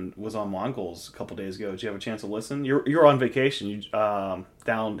 was on Mongols a couple days ago. Did you have a chance to listen? You're on vacation. You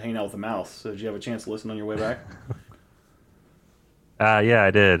down hanging out with the mouse. So did you have a chance to listen on your way back? Yeah,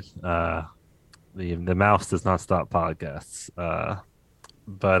 I did. The mouse does not stop podcasts.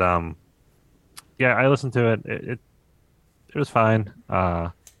 But yeah, I listened to it. It was fine.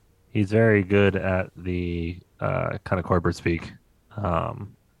 He's very good at the kind of corporate speak,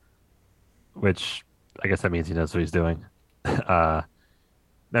 um, which I guess that means he knows what he's doing. I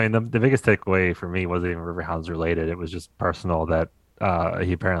mean, the biggest takeaway for me wasn't even Riverhounds related. It was just personal that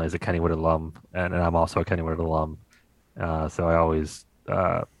he apparently is a Kennywood alum, and I'm also a Kennywood alum. So I always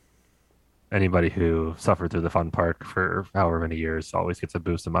anybody who suffered through the fun park for however many years always gets a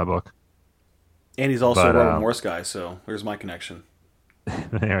boost in my book. And he's also a But Rebel Morse guy, so there's my connection.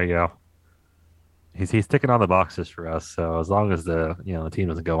 there we go. He's ticking on the boxes for us. So as long as the team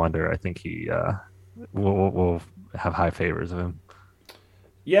doesn't go under, I think he will have high favors of him.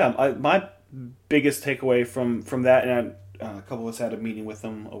 Yeah, my biggest takeaway from that, and a couple of us had a meeting with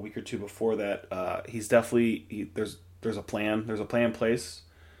him a week or two before that. He's definitely there's a plan. There's a plan in place.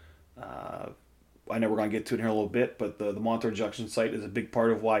 Uh, I know we're going to get to it here in a little bit, but the Montour Junction site is a big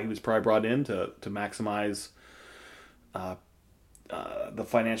part of why he was probably brought in to maximize the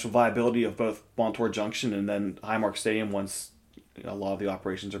financial viability of both Montour Junction and then Highmark Stadium once a lot of the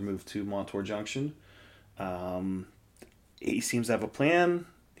operations are moved to Montour Junction. Um, he seems to have a plan.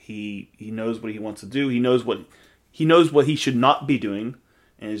 He knows what he wants to do. He knows what he should not be doing,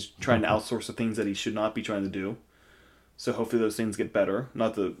 and is trying to outsource the things that he should not be trying to do. So hopefully those things get better.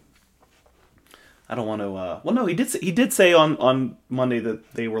 Not the I don't want to. Well, no, he did say on Monday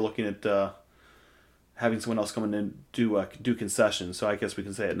that they were looking at having someone else come in and do concessions. So I guess we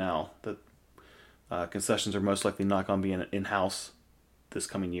can say it now that concessions are most likely not going to be in house this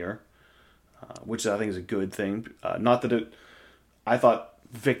coming year, which I think is a good thing. Not that it. I thought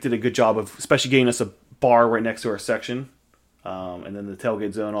Vic did a good job of, especially getting us a bar right next to our section, and then the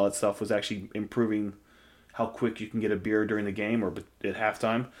tailgate zone, all that stuff was actually improving how quick you can get a beer during the game or at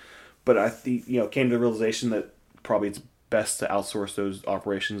halftime. But I think came to the realization that probably it's best to outsource those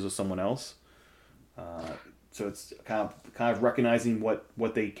operations to someone else. So it's kind of recognizing what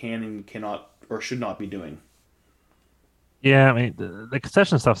they can and cannot or should not be doing. Yeah, I mean the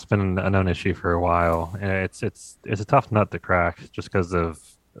concession stuff's been a known issue for a while, and it's a tough nut to crack just because of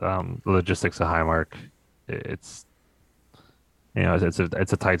the logistics of Highmark. It's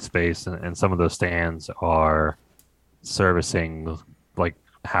it's a tight space, and some of those stands are servicing like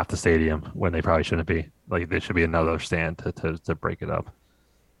half the stadium when they probably shouldn't be. Like there should be another stand to break it up.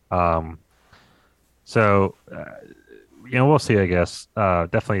 Um, so we'll see. I guess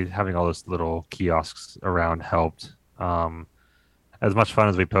definitely having all those little kiosks around helped. As much fun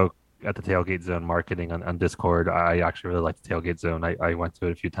as we poke at the tailgate zone marketing on Discord, I actually really like the tailgate zone. I went to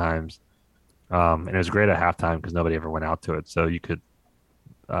it a few times, and it was great at halftime because nobody ever went out to it, so you could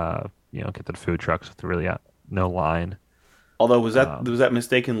get to the food trucks with really no line. Although was that Um,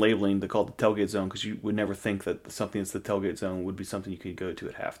 mistaken labeling to call it the tailgate zone because you would never think that something that's the tailgate zone would be something you could go to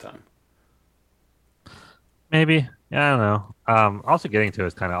at halftime. Maybe. Yeah, I don't know. Also getting to it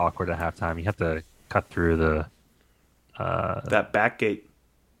is kind of awkward at halftime. You have to cut through the uh That back gate,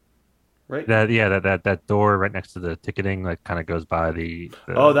 right? that door right next to the ticketing that kind of goes by the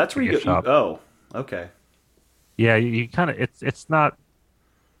Oh, the, that's the where you gift go. shop. Oh, okay. Yeah, you kind of it's not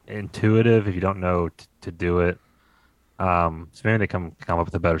intuitive if you don't know to do it. So maybe they come up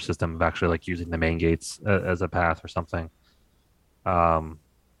with a better system of actually like using the main gates as a path or something. Um,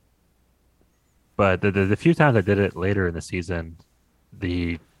 but the few times I did it later in the season,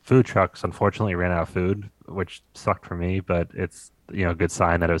 the food trucks unfortunately ran out of food, which sucked for me. But it's a good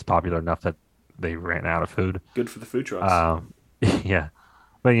sign that it was popular enough that they ran out of food. Good for the food trucks. Um, yeah,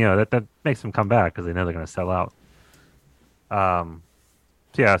 but that makes them come back because they know they're going to sell out. Um,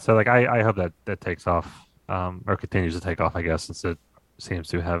 so yeah, so like I hope that takes off, or continues to take off, I guess, since it seems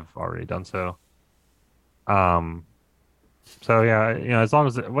to have already done so. Um, so yeah, as long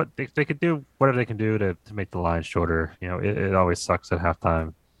as what they could do, whatever they can do to make the line shorter. It always sucks at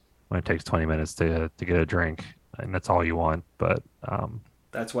halftime when it takes 20 minutes to get a drink, and that's all you want. But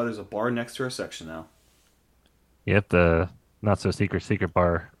That's why there's a bar next to our section now. yep, the not so secret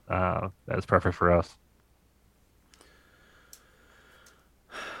bar that is perfect for us.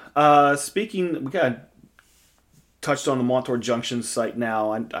 Speaking, we got touched on the Montour Junction site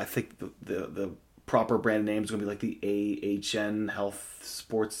now. I think the proper brand name is going to be like the AHN Health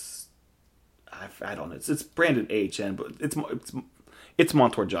Sports. I don't know. It's branded AHN, but it's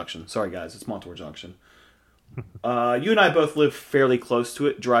Montour Junction. Sorry guys, it's Montour Junction. You and I both live fairly close to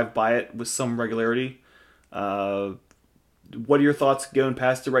it. Drive by it with some regularity. Uh, what are your thoughts going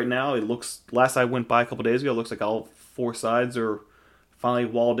past it right now? It looks. Last I went by a couple days ago, it looks like all four sides are finally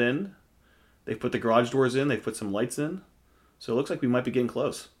walled in. They've put the garage doors in. They've put some lights in. So it looks like we might be getting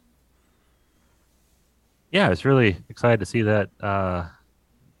close. Yeah, it's really excited to see that.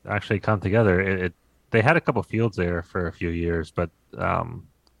 actually come together. They had a couple fields there for a few years, but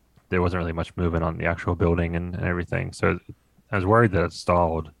there wasn't really much movement on the actual building and everything. So I was worried that it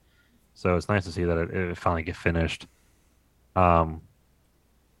stalled. So it's nice to see that it finally get finished. Um,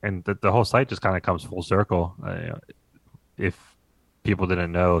 and the whole site just kind of comes full circle. If people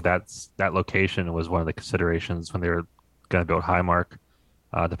didn't know, that location was one of the considerations when they were going to build Highmark,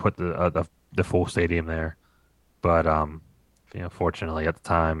 to put the full stadium there. But fortunately at the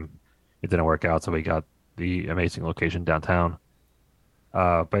time it didn't work out, so we got the amazing location downtown.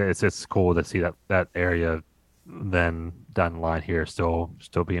 But it's cool to see that area then down the line here still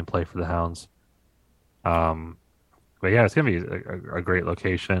be in play for the Hounds. Um, but yeah, it's gonna be a great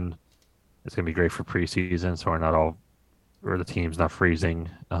location. It's gonna be great for preseason, so we're not all or the team's not freezing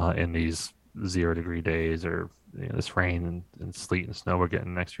in these 0-degree days or this rain and sleet and snow we're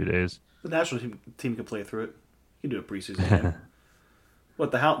getting the next few days. The national team can play through it. You can do a preseason game.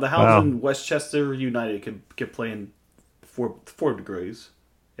 What the Hounds Well, in Westchester United could play in 4 degrees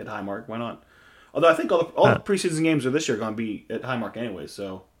at Highmark. Why not? Although I think all the uh, preseason games are this year going to be at Highmark anyway.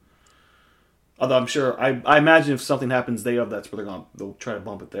 So, although I'm sure I imagine if something happens day of, that's where they'll try to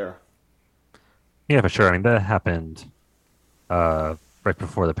bump it there. yeah, for sure. I mean, that happened uh, right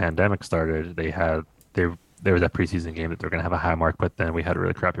before the pandemic started. They there was that preseason game that they're going to have a high mark, but then we had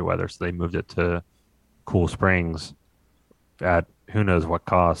really crappy weather, so they moved it to Cool Springs at who knows what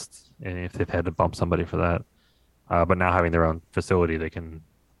cost, and if they've had to bump somebody for that. But now having their own facility, they can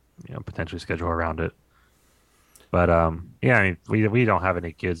potentially schedule around it. But yeah, I mean, we don't have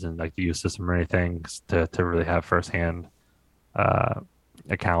any kids in like the youth system or anything to really have firsthand uh,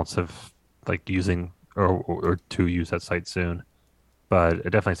 accounts of like using or to use that site soon. But it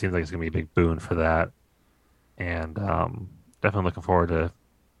definitely seems like it's gonna be a big boon for that, and definitely looking forward to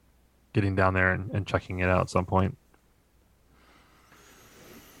getting down there and checking it out at some point.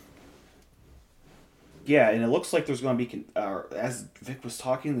 Yeah, and it looks like there's going to be, as Vic was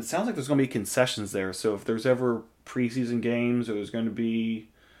talking, it sounds like there's going to be concessions there. So if there's ever preseason games or there's going to be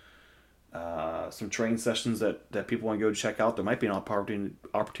some train sessions that people want to go check out, there might be an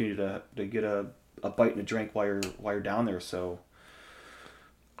opportunity to get a bite and a drink while you're down there. So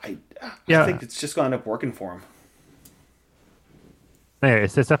I I Yeah, think it's just going to end up working for him. yeah,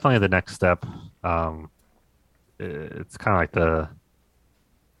 it's definitely the next step. Um, it's kind of like the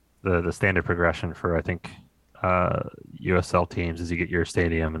standard progression for I think USL teams is you get your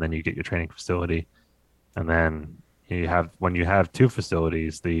stadium and then you get your training facility, and then you have when you have two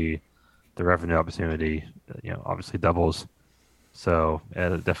facilities, the revenue opportunity obviously doubles. So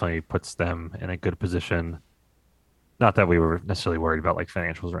it definitely puts them in a good position. Not that we were necessarily worried about like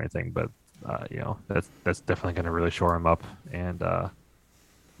financials or anything, but that's definitely going to really shore them up and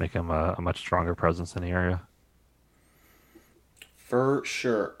make them a much stronger presence in the area. For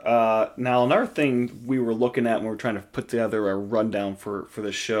sure. Now, another thing we were looking at when we were trying to put together a rundown for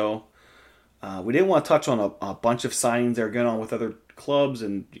this show, we didn't want to touch on a bunch of signings that are going on with other clubs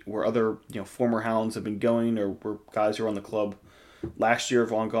and where other former Hounds have been going or where guys who were on the club last year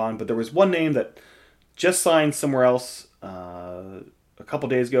have long gone. But there was one name that just signed somewhere else a couple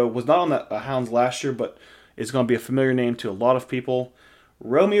days ago. Was not on the Hounds last year, but is going to be a familiar name to a lot of people.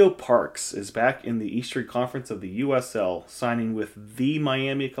 Romeo Parks is back in the Eastern Conference of the USL, signing with the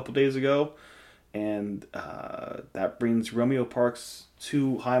Miami a couple days ago, and that brings Romeo Parks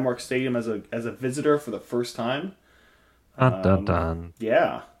to Highmark Stadium as a visitor for the first time. Dun dun dun.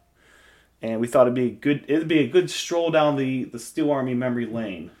 Yeah, and we thought it'd be a good stroll down the Steel Army memory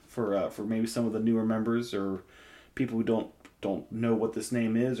lane for maybe some of the newer members or people who don't know what this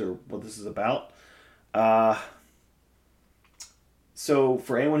name is or what this is about. Uh, so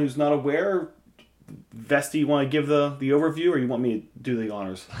for anyone who's not aware, Vesti, you want to give the overview, or you want me to do the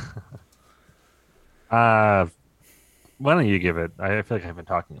honors? Uh, why don't you give it? I feel like I've been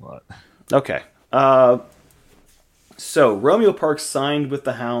talking a lot. Okay. So Romeo Parks signed with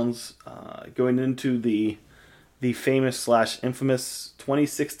the Hounds going into the famous slash infamous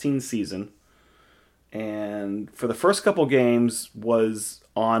 2016 season, and for the first couple games was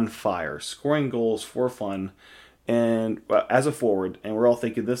on fire, scoring goals for fun, and as a forward, and we're all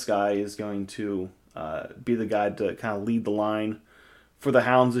thinking this guy is going to be the guy to kind of lead the line for the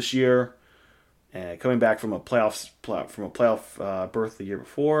Hounds this year. And coming back from a playoff berth the year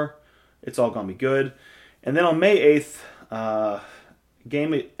before, it's all gonna be good. And then on May 8th,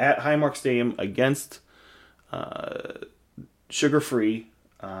 game at Highmark Stadium against Sugar Free,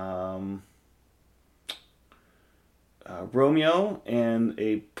 Romeo and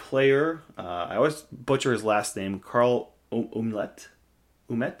a player. I always butcher his last name, Carl Umet.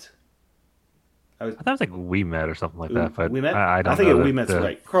 Umet. I thought it was like we met or something like that, but We met. I I don't think know we met's the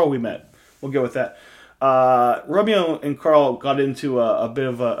right. Carl, we met. We'll go with that. Romeo and Carl got into a bit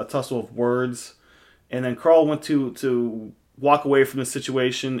of a tussle of words, and then Carl went to walk away from the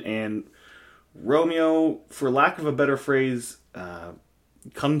situation, and Romeo, for lack of a better phrase,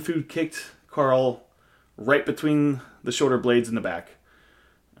 kung fu kicked Carl right between the shoulder blades in the back.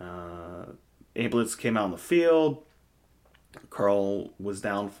 Ambulance came out on the field. Carl was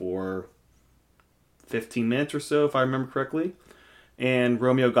down for 15 minutes or so, if I remember correctly. And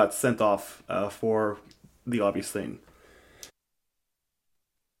Romeo got sent off for the obvious thing.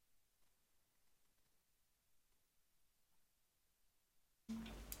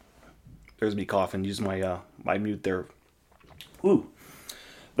 There's me coughing. Use my mute there. Ooh.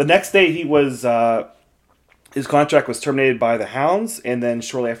 The next day, his contract was terminated by the Hounds, and then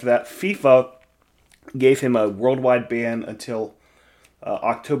shortly after that, FIFA gave him a worldwide ban until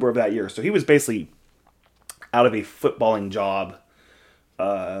October of that year. So he was basically out of a footballing job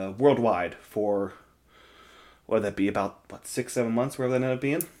worldwide for what would that be, about what, 6 7 months, wherever that ended up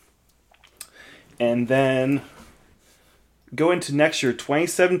being. And then go into next year,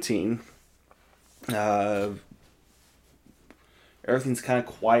 2017. Uh, Everything's kind of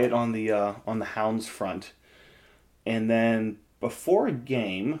quiet on the Hounds front, and then before a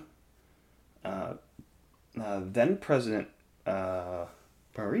game, then President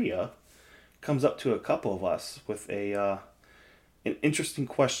Maria comes up to a couple of us with a an interesting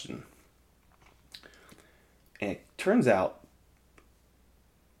question. And it turns out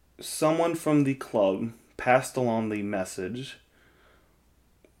someone from the club passed along the message.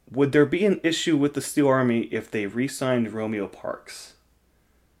 Would there be an issue with the Steel Army if they re-signed Romeo Parks?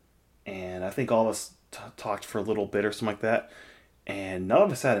 And I think all of us talked for a little bit or something like that, and none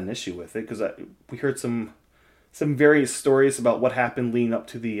of us had an issue with it because we heard some various stories about what happened leading up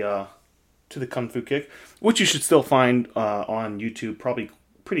to the Kung Fu Kick, which you should still find on YouTube probably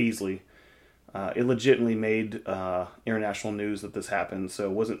pretty easily. It legitimately made international news that this happened, so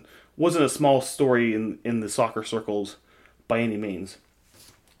it wasn't a small story in the soccer circles by any means.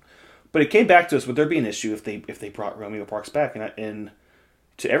 But it came back to us: would there be an issue if they brought Romeo Parks back? And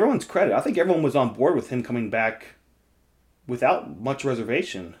to everyone's credit, I think everyone was on board with him coming back without much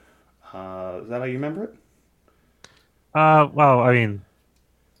reservation. Is that how you remember it? well, I mean,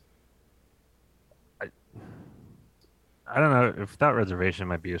 I, I don't know if that reservation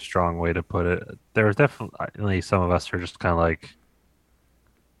might be a strong way to put it. There was definitely some of us who are just kind of like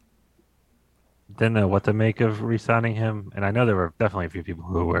didn't know what to make of re-signing him, and I know there were definitely a few people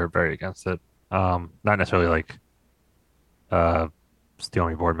who were very against it. Not necessarily like uh Steel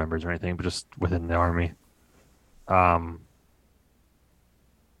Army board members or anything, but just within the army. Um,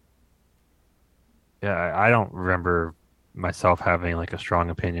 yeah, I don't remember myself having like a strong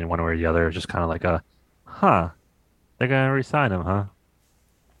opinion one way or the other. It was just kind of like a, huh, they're gonna re-sign him, huh?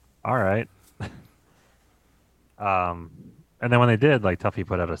 All right. Um, and then when they did, like Tuffy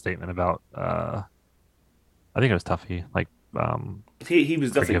put out a statement about, I think it was Tuffy, like He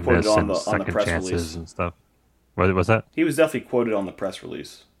was definitely quoted forgiveness and on the second press chances release. and stuff. What was that? He was definitely quoted on the press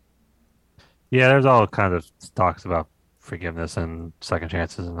release. Yeah, there's all kind of talks about forgiveness and second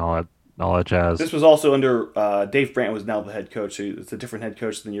chances and all that jazz. This was also under Dave Brandt was now the head coach. So it's a different head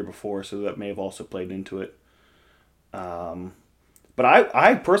coach than the year before, so that may have also played into it. But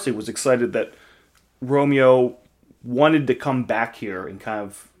I personally was excited that Romeo wanted to come back here and kind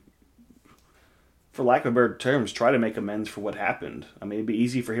of, for lack of better terms, try to make amends for what happened. I mean, it'd be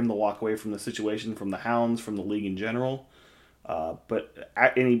easy for him to walk away from the situation, from the Hounds, from the league in general. And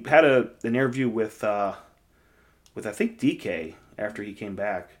he had an interview with I think DK after he came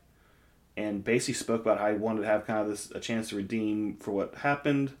back, and basically spoke about how he wanted to have kind of a chance to redeem for what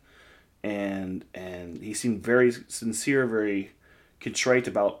happened, and he seemed very sincere, very contrite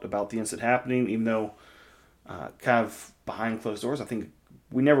about the incident happening, even though kind of behind closed doors. I think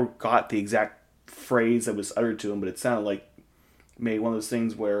we never got the exact phrase that was uttered to him, but it sounded like maybe one of those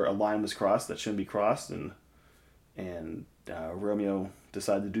things where a line was crossed that shouldn't be crossed, and Romeo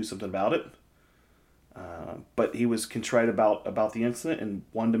decided to do something about it. But he was contrite about the incident and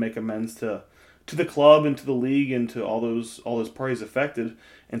wanted to make amends to the club and to the league and to all those parties affected.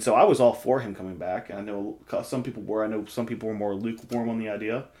 And so I was all for him coming back. And I know some people were. I know some people were more lukewarm on the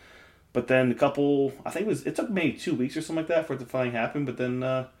idea. But then I think it took maybe 2 weeks or something like that for it to finally happen. But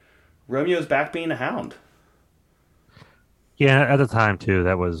then Romeo's back being a Hound. Yeah, at the time too,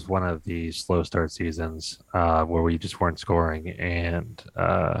 that was one of the slow start seasons where we just weren't scoring and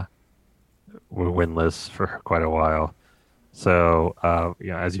were winless for quite a while. So,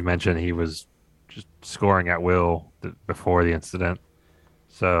 as you mentioned, he was just scoring at will before the incident.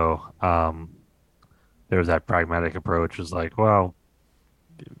 So, there was that pragmatic approach. Was like, well,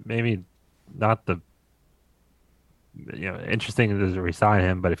 maybe not the interesting to resign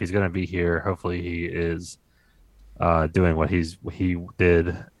him, but if he's going to be here, hopefully he is doing what he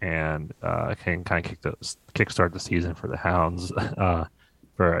did and can kind of kickstart the season for the Hounds.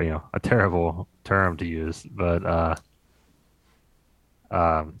 For a terrible term to use, but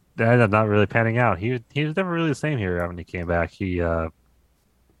that ended up not really panning out. He was never really the same here when he came back. He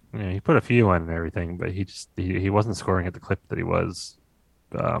put a few in and everything, but he wasn't scoring at the clip that he was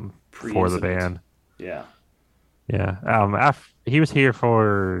for the Pre-incident. band. Yeah. Yeah. He was here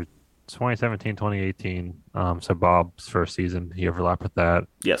for 2017, 2018. So Bob's first season, he overlapped with that.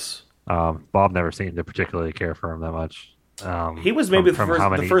 Yes. Bob never seemed to particularly care for him that much. He was maybe From how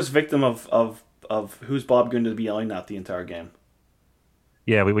the many? first victim of who's Bob going to be yelling at the entire game.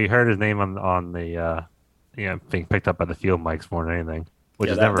 Yeah, we heard his name on the being picked up by the field mics more than anything, which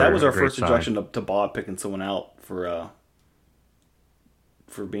Yeah, is that never was a our great first sign. introduction to Bob picking someone out for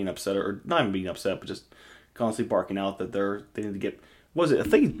being upset or not even being upset, but just constantly barking out that they need to get. What was it? I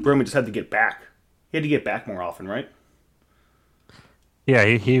think Roman just had to get back. He had to get back more often, right? Yeah,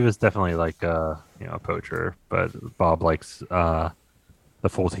 he was definitely like a poacher, but Bob likes the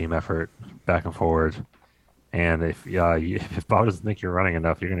full team effort back and forward. And if Bob doesn't think you're running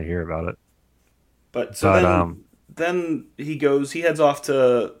enough, you're going to hear about it. But so But then he heads off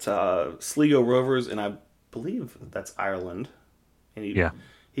to Sligo Rovers, and I believe that's Ireland, and yeah,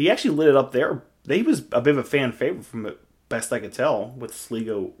 he actually lit it up there. He was a bit of a fan favorite from the best I could tell with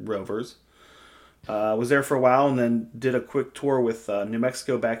Sligo Rovers. Was there for a while and then did a quick tour with New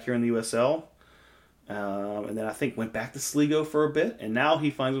Mexico back here in the USL. And then I think went back to Sligo for a bit, and now he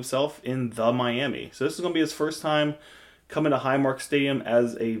finds himself in the Miami. So this is going to be his first time coming to Highmark Stadium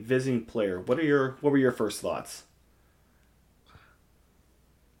as a visiting player. What were your first thoughts?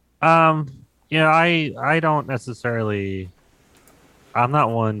 um, I don't necessarily. I'm not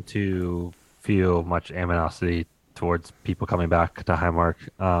one to feel much animosity towards people coming back to Highmark.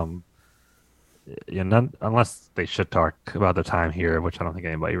 Unless they should talk about their time here, which I don't think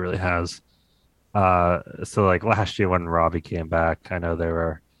anybody really has. So like last year when Robbie came back, I know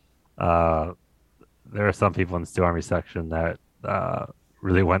uh there were some people in the Steel Army section that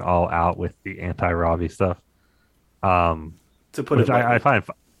really went all out with the anti-Robbie stuff. Um, To put which it I lightly. find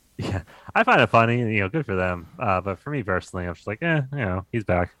yeah, I find it funny, good for them. But for me personally, I'm just like, he's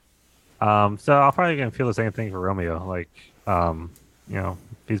back. So I'll probably gonna feel the same thing for Romeo. Like,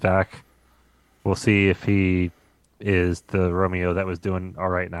 he's back. We'll see if he is the Romeo that was doing all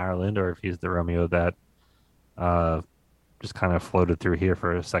right in Ireland, or if he's the Romeo that uh, just kind of floated through here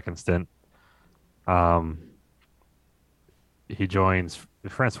for a second stint. Um, he joins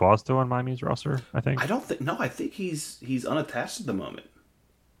Francois still on Miami's roster, I I think. don't think no. I think he's unattached at the moment.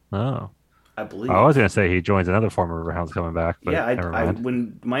 Oh, I I was believe. gonna say he joins another former Riverhounds coming back, but Yeah, never I mind.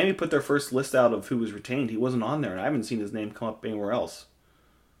 when Miami put their first list out of who was retained, he wasn't on there, and I haven't seen his name come up anywhere else.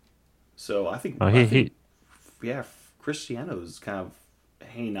 So Oh, I he think he yeah, Cristiano's kind of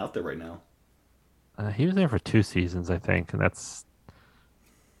hanging out there right now. he was there for 2 seasons, I think, and it's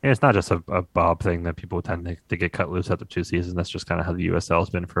not just a Bob thing that people tend to get cut loose after 2 seasons. That's just kind of how the USL has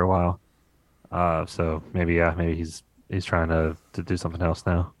been for a while. So maybe he's trying to do something else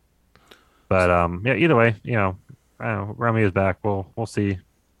now. But yeah, either way, I don't know, Remy is back. We'll see.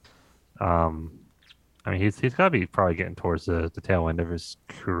 Um, I mean, he's got to be probably getting towards the tail end of his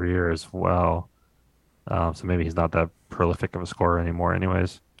career as well. So maybe he's not that prolific of a scorer anymore,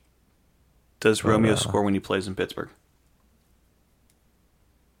 anyways. Does But Romeo score when he plays in Pittsburgh?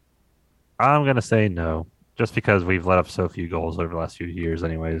 I'm gonna say no, just because we've let up so few goals over the last few years,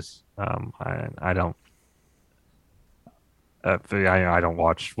 anyways. I don't. I don't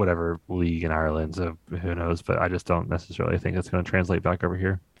watch whatever league in Ireland, so who knows? But I just don't necessarily think it's going to translate back over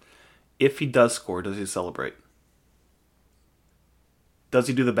here. If he does score, does he celebrate? Does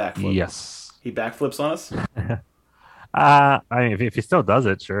he do the backflip? Yes. He backflips on us. I mean, if he still does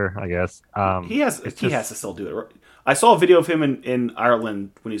it, sure, I guess. It's He has just to still do it. Right? I saw a video of him in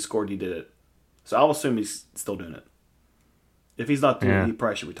Ireland when he scored. He did it, so I'll assume he's still doing it. If he's not doing it, yeah, he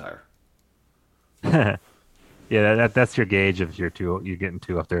probably should retire. yeah. That's your gauge if you're getting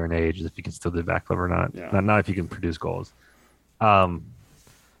too up there in age, is if you can still do backflip or not. Yeah. Not if you can produce goals. Um,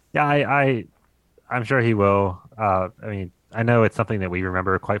 yeah, I'm sure he will. I mean, I know it's something that we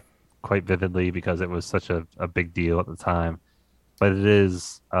remember quite vividly because it was such a big deal at the time, but it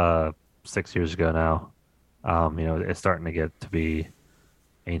is 6 years ago now. It's starting to get to be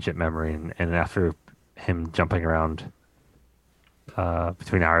ancient memory, and after him jumping around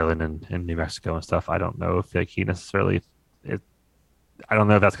between Ireland and New Mexico and stuff, I don't know if like he necessarily it I don't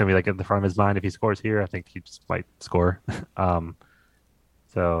know if that's gonna be like in the front of his mind if he scores here. I think he just might score. Um,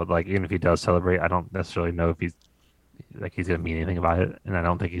 so like even if he does celebrate, I don't necessarily know if he's gonna mean anything about it, and I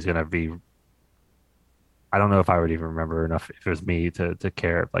don't think he's gonna be. I don't know if I would even remember enough if it was me to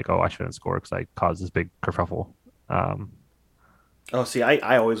care like, oh, I shouldn't score because I caused this big kerfuffle. Um, Oh, see,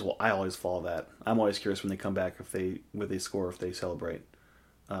 I always follow that. I'm always curious when they come back if they when they score if they celebrate.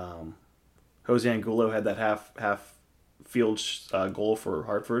 Um, Jose Angulo had that half field goal for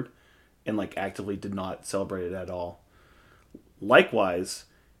Hartford, and like actively did not celebrate it at all. Likewise,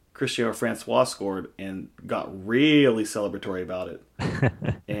 Cristiano Francois scored and got really celebratory about it,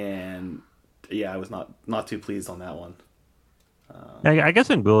 and yeah, I was not too pleased on that one. I guess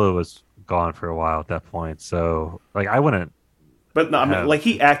Angulo was gone for a while at that point, so like I wouldn't But no, I mean, have. like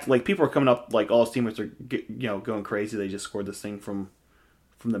he act like people are coming up like all his teammates are going crazy. They just scored this thing from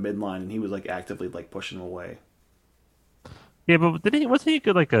the midline, and he was like actively like pushing him away. Yeah, but did he wasn't he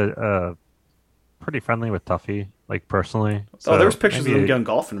good like a pretty friendly with Tuffy, like personally? Oh, there was So pictures of them maybe going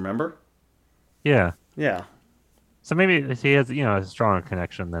golfing. Remember? yeah. Yeah, So maybe if he has a stronger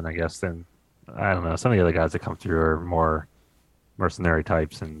connection, then I guess then I don't know. Some of the other guys that come through are more mercenary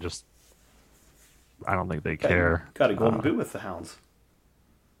types, and just I don't think they got care. got a golden boot with the Hounds.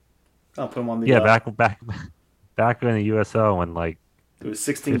 I'll put him on the. Yeah, back in the USL when like It was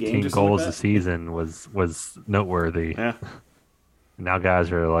 16 games 15 or something goals a like that. season was noteworthy. Yeah, Now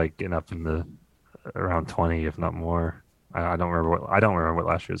guys are like getting up in the around 20, if not more. I don't remember what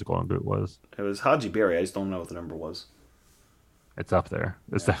last year's Golden Boot was. it was Haji Berry. I just don't know what the number was. It's up there.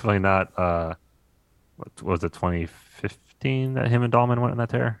 It's Yeah, definitely not. What was it 2015 that him and Dahlman went in that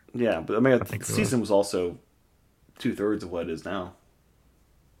tear? yeah, but I mean, I the think it season was. was also 2/3 of what it is now.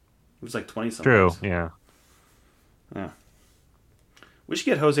 It was like 20 some True. games. Yeah. Yeah, we should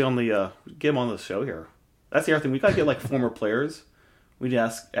get Jose on the get him on the show here. That's the other thing. We gotta get like former players. We need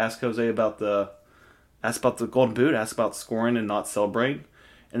to ask Jose about the Golden Boot, ask about scoring and not celebrating,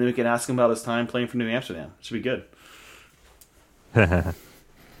 and then we can ask him about his time playing for New Amsterdam. Should be good.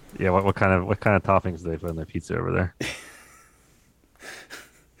 Yeah. What kind of toppings do they put in their pizza over there?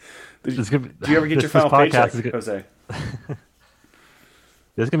 Did you, This could be, do you ever get your this final podcast paycheck, is good. Jose?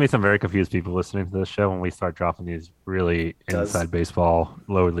 There's gonna be some very confused people listening to this show when we start dropping these really Does inside baseball,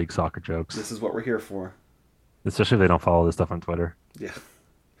 lower league soccer jokes, this is what we're here for? especially if they don't follow this stuff on Twitter. Yeah,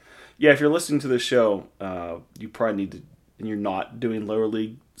 yeah. If you're listening to this show, you probably need to, and you're not doing lower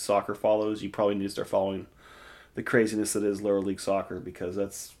league soccer follows. You probably need to start following the craziness that is lower league soccer because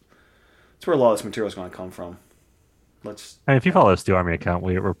that's where a lot of this material is going to come from. Let's I mean, if you follow the Steel Army account,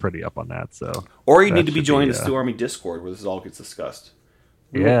 we're pretty up on that. So Or you need that to be should joining be, the Stu Army Discord where this all gets discussed.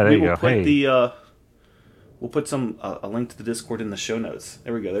 We will yeah, there we you will go. put Hey, we'll put some a link to the Discord in the show notes.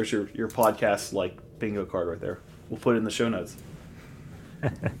 There we go. There's your podcast like bingo card right there. We'll put it in the show notes.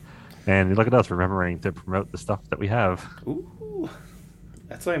 and look at us remembering to promote the stuff that we have. Ooh,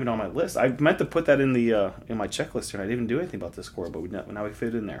 that's not even on my list. I meant to put that in my checklist here. I didn't even do anything about Discord, but now we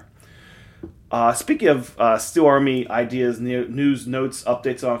fit it in there. Speaking of Steel Army ideas, news, notes,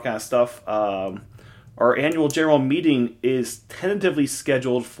 updates, all that kind of stuff, our annual general meeting is tentatively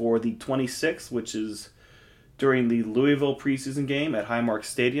scheduled for the 26th, which is during the Louisville preseason game at Highmark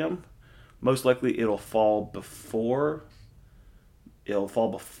Stadium. Most likely, it'll fall before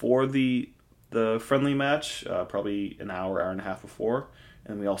the friendly match, probably an hour and a half before,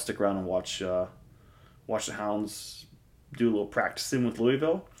 and we all stick around and watch the Hounds do a little practicing with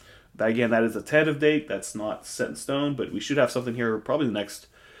Louisville. That is a tentative date. That's not set in stone, but we should have something here probably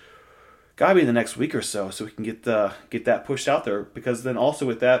gotta be the next week or so we can get that pushed out there. Because then also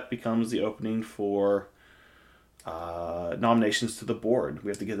with that becomes the opening for nominations to the board. We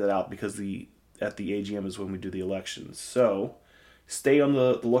have to get that out because at the AGM is when we do the elections. So stay on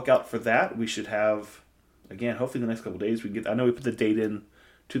the lookout for that. We should have again hopefully the next couple of days we can get. I know we put the date in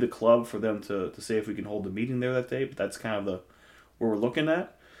to the club for them to say if we can hold the meeting there that day, but that's kind of the where we're looking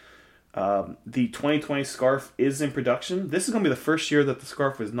at. The 2020 scarf is in production. This is going to be the first year that the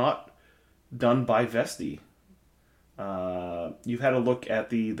scarf was not done by Vesti. You've had a look at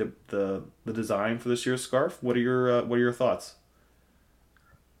the design for this year's scarf. What are your thoughts?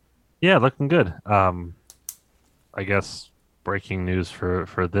 Yeah, looking good. I guess breaking news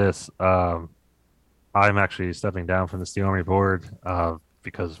for this. I'm actually stepping down from the Steel Army board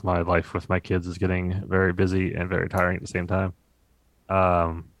because my life with my kids is getting very busy and very tiring at the same time.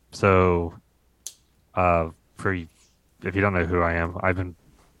 So, for if you don't know who I am, I've been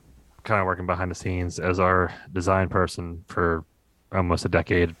kind of working behind the scenes as our design person for almost a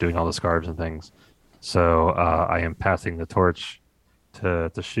decade, doing all the scarves and things. So, I am passing the torch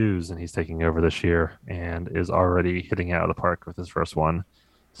to shoes, and he's taking over this year and is already hitting it out of the park with his first one.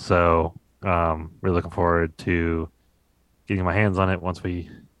 So really looking forward to getting my hands on it once we,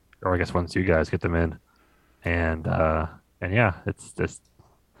 or I guess once you guys get them in, and yeah, it's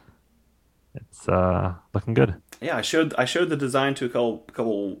looking good. Yeah, I showed the design to a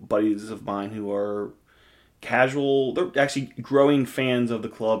couple buddies of mine who are casual. They're actually growing fans of the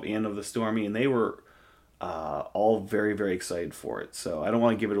club and of the Stormy, and they were all very very excited for it. So I don't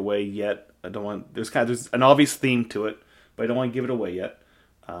want to give it away yet. I don't want there's an obvious theme to it, but I don't want to give it away yet.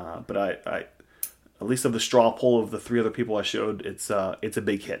 But I at least of the straw poll of the three other people I showed, it's a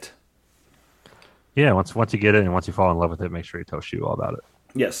big hit. Yeah, once you get it and once you fall in love with it, make sure you tell Shu all about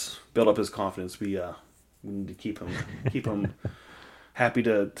Yes, build up his confidence. We need to keep him happy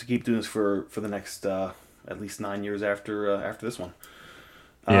to keep doing this for the next at least 9 years after this one.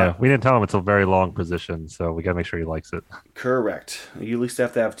 it. Yeah, we didn't tell him it's a very long position, so we got to make sure he likes it. Correct. You at least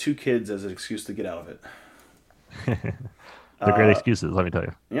have to have two kids as an excuse to get out of it. They're great excuses, let me tell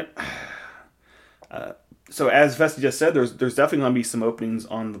you. Yep. So as Vesti just said, there's definitely going to be some openings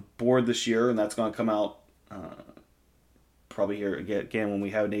on the board this year, and that's going to come out probably here again when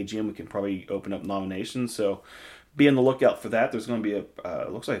we have an AGM. We can probably open up nominations. So be on the lookout for that. There's going to be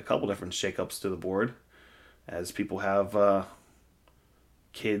looks like a couple different shakeups to the board as people have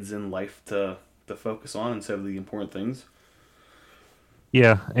kids in life to focus on instead of the important things.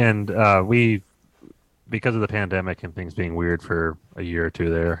 Yeah, and we because of the pandemic and things being weird for a year or two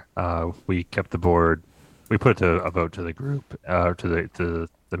there, we kept the board. We put it to a vote to the group, to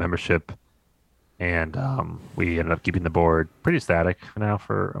the membership, and we ended up keeping the board pretty static now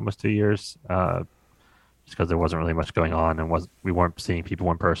for almost 2 years, just because there wasn't really much going on, and was we weren't seeing people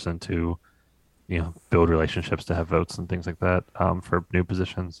in person to build relationships to have votes and things like that for new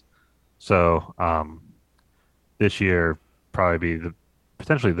positions. So this year probably be the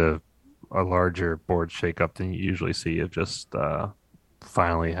potentially the a larger board shakeup than you usually see of just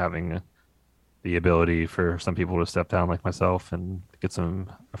finally having the ability for some people to step down like myself and get some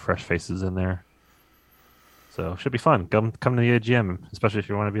fresh faces in there. So it should be fun. Come to the AGM, especially if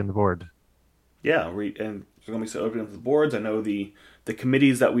you want to be on the board. Yeah, and there's going to be some openings to the boards. I know the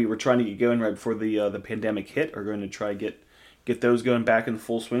committees that we were trying to get going right before the pandemic hit are going to try to get those going back in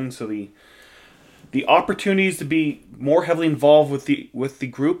full swing. So the opportunities to be more heavily involved with the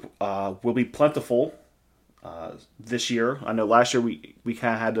group will be plentiful this year. I know last year we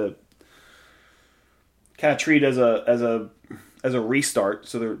kind of had to kind of treat it as a restart.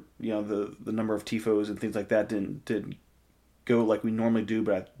 So there the number of tifos and things like that didn't go like we normally do.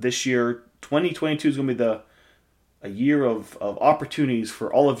 But this year, 2022 is going to be a year of opportunities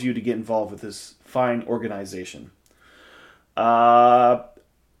for all of you to get involved with this fine organization.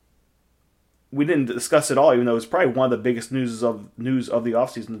 We didn't discuss it all, even though it's probably one of the biggest news of the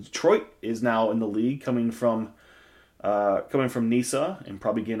offseason. Detroit is now in the league, coming from NISA and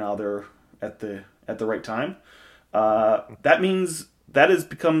probably getting out there at the right time. That means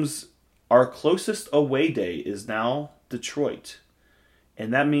becomes our closest away day is now Detroit,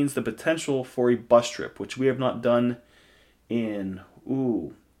 and that means the potential for a bus trip, which we have not done in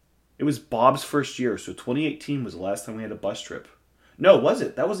it was Bob's first year, so 2018 was the last time we had a bus trip. No, was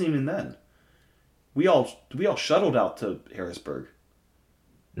it? That wasn't even then. We all shuttled out to Harrisburg.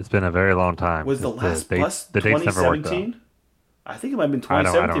 It's been a very long time. Was the last bus the dates never worked out. 2017? I think it might have been I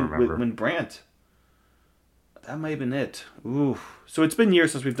don't 2017 remember. when Brant. That might have been it. Ooh. So it's been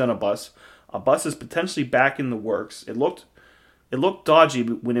years since we've done a bus. A bus is potentially back in the works. It looked dodgy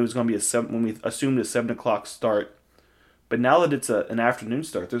when it was going to be when we assumed a 7 o'clock start. But now that it's an afternoon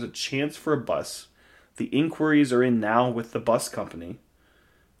start, there's a chance for a bus. The inquiries are in now with the bus company.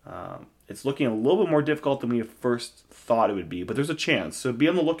 It's looking a little bit more difficult than we first thought it would be, but there's a chance. So be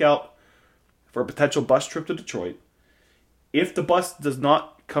on the lookout for a potential bus trip to Detroit. If the bus does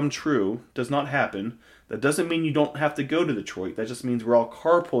not come true, does not happen, that doesn't mean you don't have to go to Detroit. That just means we're all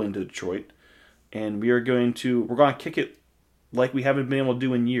carpooling to Detroit, and we're going to kick it like we haven't been able to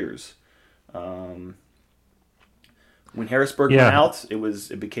do in years. When Harrisburg went out,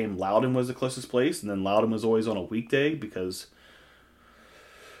 it became Loudon was the closest place, and then Loudon was always on a weekday because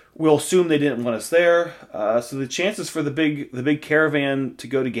we'll assume they didn't want us there. So the chances for the big caravan to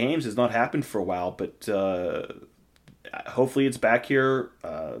go to games has not happened for a while, but hopefully it's back here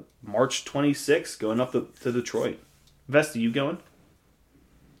March 26th, going up to Detroit. Vesta, you going?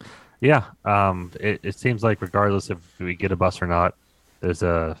 Yeah. It seems like regardless if we get a bus or not, there's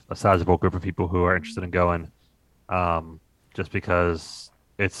a sizable group of people who are interested in going. Just because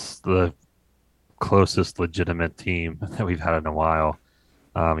it's the closest legitimate team that we've had in a while.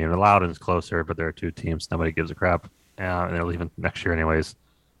 Loudon's closer, but there are two teams nobody gives a crap, and they're leaving next year anyways.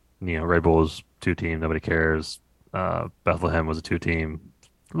 Red Bull's two team, nobody cares. Bethlehem was a two team,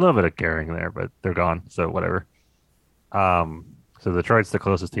 a little bit of caring there, but they're gone, so whatever. Um, so Detroit's the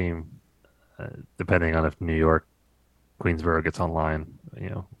closest team, depending on if New York, Queensboro gets online.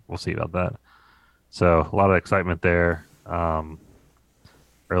 We'll see about that. So a lot of excitement there.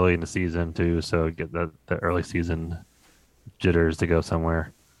 Early in the season too, so get the early season jitters to go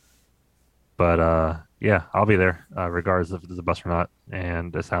somewhere. But yeah, I'll be there, regardless if there's a bus or not.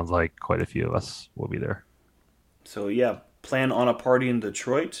 And it sounds like quite a few of us will be there. So yeah, plan on a party in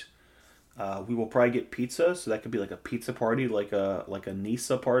Detroit. We will probably get pizza, so that could be like a pizza party, like a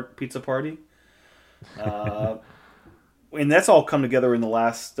Nisa pizza party. Uh, and that's all come together in the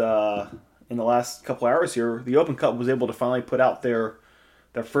last couple hours here. The Open Cup was able to finally put out their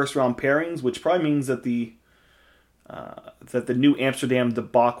first round pairings, which probably means that the New Amsterdam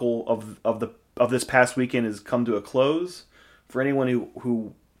debacle of this past weekend has come to a close. For anyone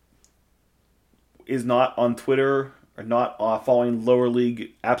who is not on Twitter or not following lower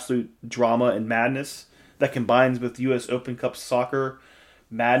league absolute drama and madness that combines with U.S. Open Cup soccer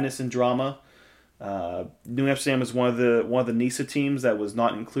madness and drama. New Amsterdam is one of the NISA teams that was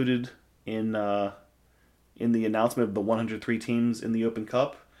not included in the announcement of the 103 teams in the Open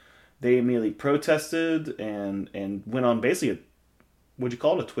Cup. They immediately protested and went on basically would you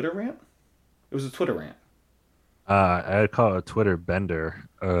call it a Twitter rant? It was a Twitter rant. I'd call it a Twitter bender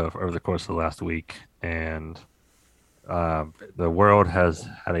over the course of the last week, and the world has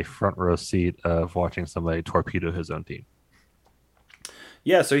had a front row seat of watching somebody torpedo his own team.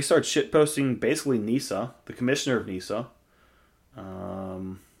 Yeah, so he started shitposting basically Nisa, the commissioner of Nisa,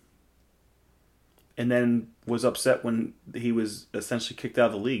 um, and then was upset when he was essentially kicked out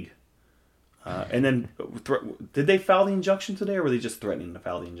of the league. And then, did they file the injunction today, or were they just threatening to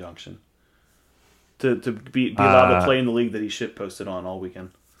file the injunction to be allowed to play in the league that he shitposted on all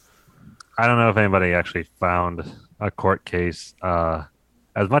weekend? I don't know if anybody actually found a court case.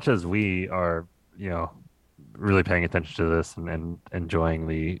 As much as we are, really paying attention to this and enjoying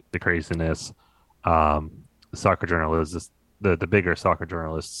the craziness, um, soccer journalists, the bigger soccer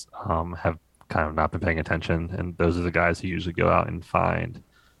journalists, have kind of not been paying attention, and those are the guys who usually go out and find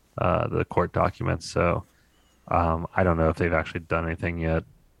the court documents. So I don't know if they've actually done anything yet.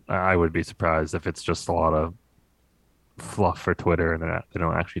 I would be surprised if it's just a lot of fluff for Twitter and they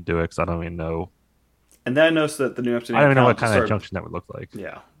don't actually do it because I don't even know. And then I noticed that the New Amsterdam I don't even know what account kind of injunction that would look like.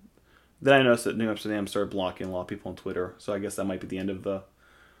 yeah. Then I noticed that New Amsterdam started blocking a lot of people on Twitter. So I guess that might be the end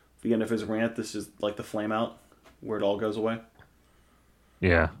of his rant. This is like the flame out where it all goes away.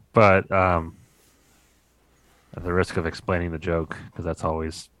 Yeah, but at the risk of explaining the joke, because that's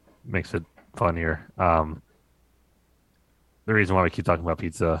always makes it funnier. The reason why we keep talking about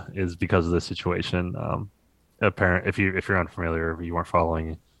pizza is because of this situation. Apparent if you're unfamiliar, if you weren't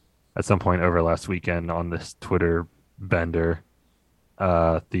following, at some point over last weekend on this Twitter bender,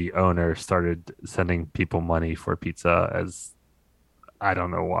 the owner started sending people money for pizza as I don't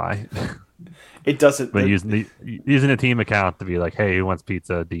know why. It doesn't. But using a team account to be like, hey, who wants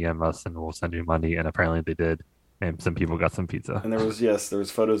pizza? DM us and we'll send you money. And apparently they did. And some people got some pizza. And there was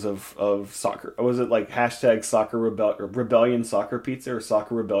photos of soccer. Was it like hashtag soccer rebellion soccer pizza or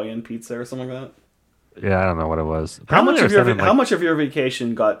soccer rebellion pizza or something like that? Yeah, I don't know what it was. How much of your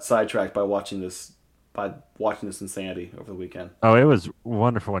vacation got sidetracked by watching this insanity over the weekend? Oh, it was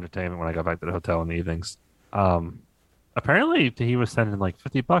wonderful entertainment when I got back to the hotel in the evenings. Apparently he was sending like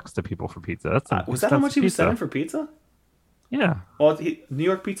 $50 to people for pizza. That's was that how much he was sending for pizza? Yeah. Well, New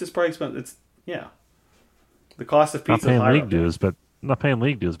York pizza is probably expensive. Yeah. The cost of pizza. Not paying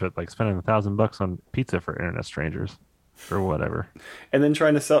league dues, but like spending $1,000 on pizza for internet strangers, or whatever. And then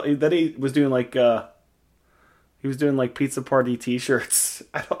trying to sell. Then he was doing like pizza party T-shirts.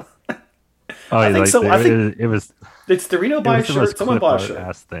 I don't. Oh, I think so. I think it was. Did Storino buy a shirt? Someone bought a shirt.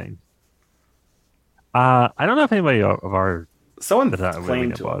 Ass thing. I don't know if anybody of our someone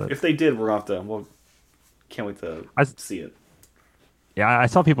claimed to it. If they did, we're off to. Well, can't wait to see it. Yeah, I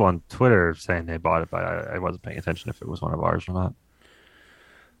saw people on Twitter saying they bought it, but I wasn't paying attention if it was one of ours or not.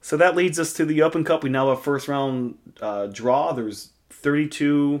 So that leads us to the Open Cup. We now have a first round draw. There's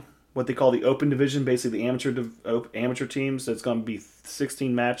 32, what they call the Open Division, basically the amateur teams. So it's going to be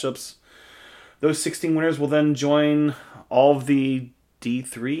 16 matchups. Those 16 winners will then join all of the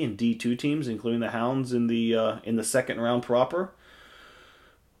D3 and D2 teams, including the Hounds in the second round proper.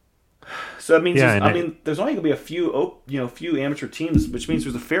 So that means there's only going to be a few amateur teams, which means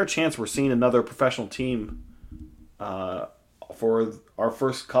there's a fair chance we're seeing another professional team for our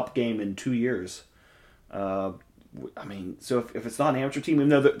first cup game in 2 years. So if it's not an amateur team, even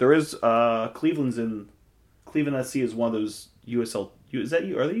though there is Cleveland's Cleveland SC is one of those USL. Is that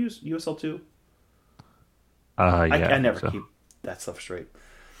you? Are they USL two? Yeah, I I think never so. keep that stuff straight.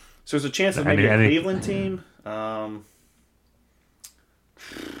 So there's a chance of maybe Any, a any, Cleveland team.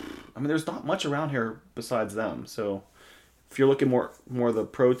 I mean, there's not much around here besides them. So if you're looking more of the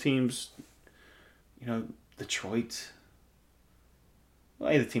pro teams, Detroit, well,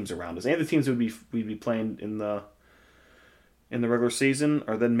 any of the teams around us, any of the teams we'd be playing in the regular season,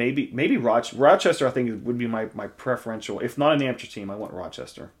 or then maybe Rochester. I think would be my preferential. If not an amateur team, I want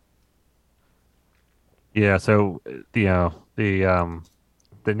Rochester. yeah. So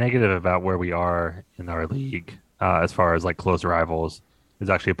the negative about where we are in our league, as far as like close rivals, is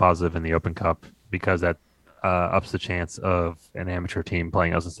actually a positive in the Open Cup because that ups the chance of an amateur team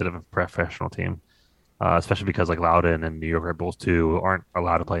playing us instead of a professional team. Especially because like Loudon and New York Red Bulls too aren't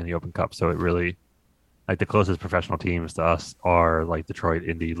allowed to play in the Open Cup, so it really like the closest professional teams to us are like Detroit,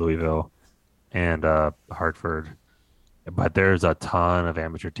 Indy, Louisville, and Hartford. But there's a ton of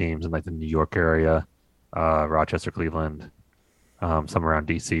amateur teams in like the New York area, Rochester, Cleveland, some around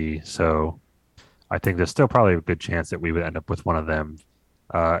DC. So I think there's still probably a good chance that we would end up with one of them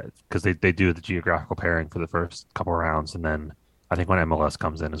because they do the geographical pairing for the first couple rounds, and then I think when MLS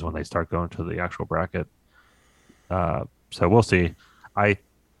comes in is when they start going to the actual bracket. So we'll see. I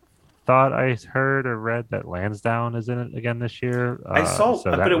thought I heard or read that Lansdowne is in it again this year. I saw,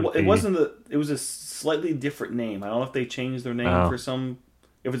 So but that would it be wasn't the. It was a slightly different name. I don't know if they changed their name for some.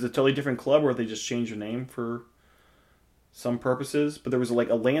 If it's a totally different club or if they just changed their name for some purposes. But there was like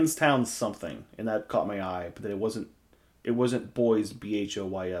a Lansdowne something, and that caught my eye. But then it wasn't. It wasn't Boys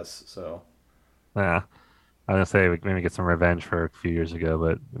BHOYS. So yeah. I was gonna say we maybe get some revenge for a few years ago,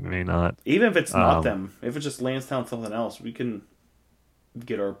 but maybe not. even if it's not Um, them, if it's just Lansdowne something else, we can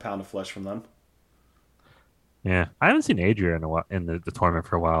get our pound of flesh from them. yeah, I haven't seen Adria in a while in the tournament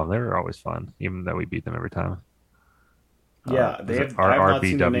for a while. They were always fun, even though we beat them every time. Yeah, Was they it have. I have not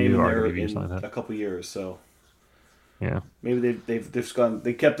seen their name RBW, in there RWB, or in something like a that? couple years. So Yeah. maybe they've just gone.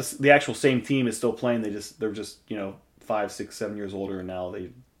 They kept the actual same team is still playing. They're just 5, 6, 7 years older, and now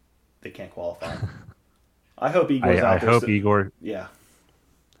they can't qualify. I hope Igor's I out there. hope Igor. Yeah,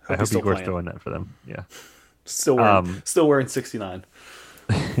 I hope he's hope still Igor's playing. still in that for them. Yeah. Still wearing Um, still wearing 69.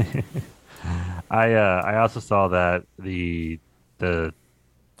 I also saw that the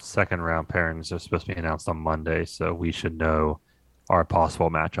second round pairings are supposed to be announced on Monday, so we should know our possible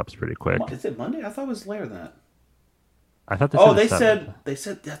matchups pretty quick. Is it Monday? I thought it was later than that. I thought they said Oh, the seventh. they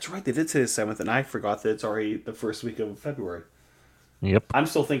said that's right. They did say the 7th, and I forgot that it's already the first week of February. Yep. I'm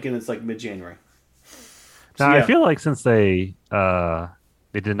still thinking it's like mid-January. So Now I yeah, feel like since they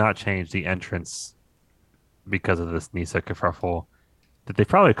did not change the entrance because of this Nisa kerfuffle, that they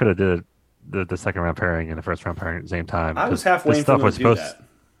probably could have did the second round pairing and the first round pairing at the same time I was because half waiting for them to do that,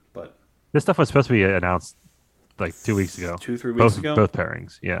 but this stuff was supposed to be announced like 2 weeks ago. 2, 3 weeks Both ago. both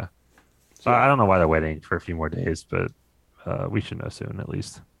pairings, yeah. So I yeah. don't know why they're waiting for a few more days, but we should know soon at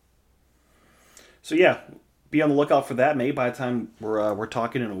least. So yeah, be on the lookout for that. Maybe by the time we're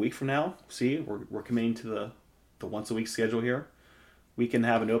talking in a week from now, see, we're committing to the once a week schedule here. We can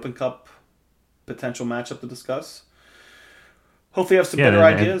have an Open Cup potential matchup to discuss. Hopefully, have some Yeah, better and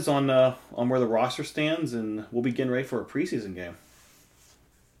ideas on where the roster stands, and we'll be getting ready for a preseason game.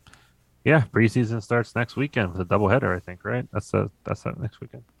 yeah, preseason starts next weekend with a doubleheader, I think, right? That's that next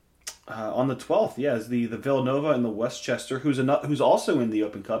weekend. On the 12th, yeah, is the Villanova and the Westchester, who's also in the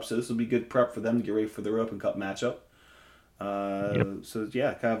Open Cup. So this will be good prep for them to get ready for their Open Cup matchup. Yep, So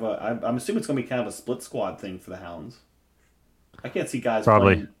yeah, kind of I'm assuming it's going to be kind of a split squad thing for the Hounds. I can't see guys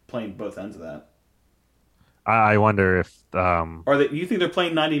probably. playing both ends of that. I wonder if Are they? You think they're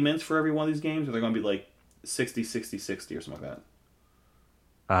playing 90 minutes for every one of these games, or they're going to be like 60, 60, 60 or something like that?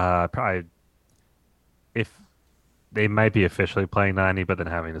 probably if they might be officially playing 90, but then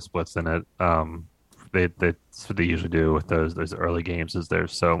having the splits in it. That's what they usually do with those early games. Is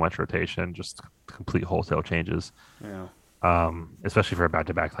there's so much rotation, just complete wholesale changes. Yeah. Especially for a back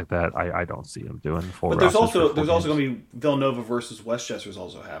to back like that, I don't see them doing full But there's rosters for also full there's also games. going to be Villanova versus Westchester is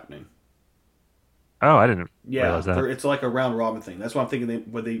also happening. Oh, I didn't Yeah, realize that. it's like a round robin thing. That's why I'm thinking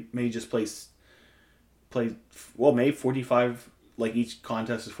they may just play well, maybe 45. Like each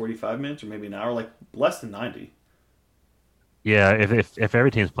contest is 45 minutes or maybe an hour, like less than 90. Yeah, if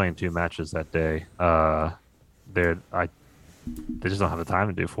every team's playing two matches that day, they just don't have the time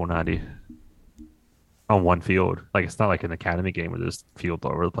to do full 90 on one field. Like it's not like an academy game where there's field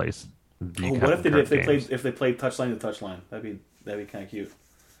all over the place. Oh, You what have if they concurrent games. if they played touchline to touchline? That'd be kind of cute.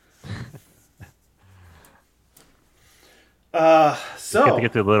 Get to So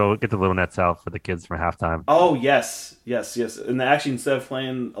get the little nets out for the kids from halftime. oh yes, yes, yes, and actually instead of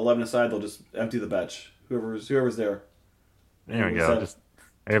playing 11 aside, they'll just empty the bench. whoever's there. There we Anyways, go. Just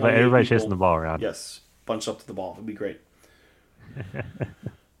 28 everybody people. chasing the ball around. Yes, bunch up to the ball. It'd be great.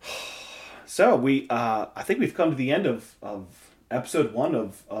 So I think we've come to the end of episode 1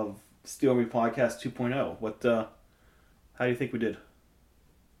 of Steel Army Podcast 2.0. What, how do you think we did?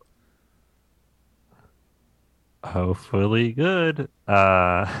 Hopefully good.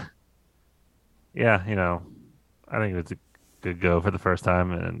 Yeah, I think it's a good go for the first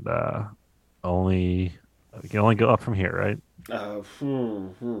time, and only we can only go up from here, right? We'll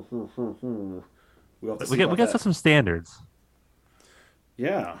have to We see get about we got that. some standards.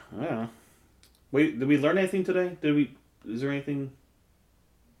 Yeah, yeah. Wait, did we learn anything today? Is there anything?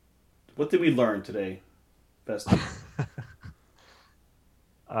 What did we learn today, Bestie?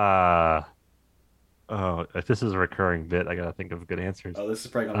 Uh if this is a recurring bit, I gotta think of good answers. Oh, this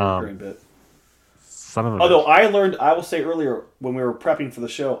is probably gonna be a Um, recurring bit. son of a Although bitch. I will say earlier when we were prepping for the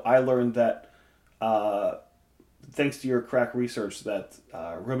show, I learned that uh, thanks to your crack research, that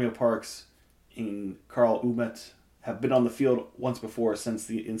Romeo Parks and Carl Umet have been on the field once before since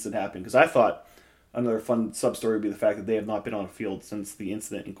the incident happened. Because I thought another fun sub story would be the fact that they have not been on a field since the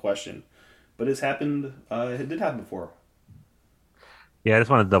incident in question. But it's happened. It did happen before Yeah, I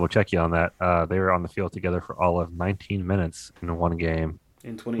just wanted to double check you on that. They were on the field together for all of 19 minutes in one game.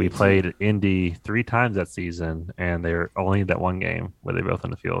 in We 2018. played Indy 3 times that season, and they're only that one game where they both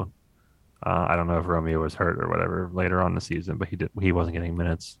on the field. I don't know if Romeo was hurt or whatever later on in the season, but he wasn't getting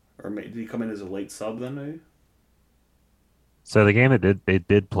minutes. Or did he come in as a late sub then? Maybe. So the game they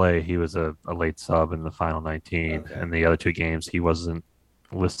did play, he was a late sub in the final 19, Okay, and the other 2 games he wasn't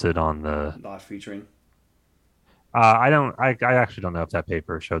listed on the. not featuring. I actually don't know if that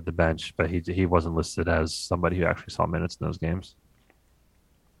paper showed the bench, but he wasn't listed as somebody who actually saw minutes in those games.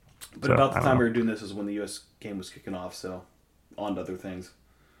 But So about I the don't time know. we were doing this is when the U.S. game was kicking off. So on to other things.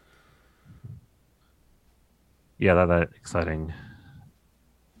 Yeah, that exciting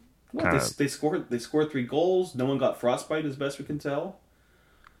What kind of. they scored 3 goals. No one got frostbite, as best we can tell.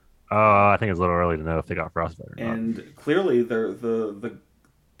 I think it's a little early to know if they got frostbite or not. And clearly, the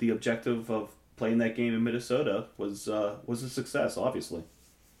objective of playing that game in Minnesota was a success. Obviously,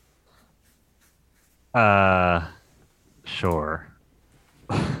 Uh, sure.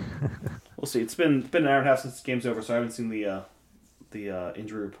 we'll see. It's been an hour and a half since the game's over, so I haven't seen the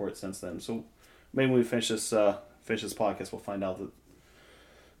injury report since then. So maybe when we finish this podcast, we'll find out that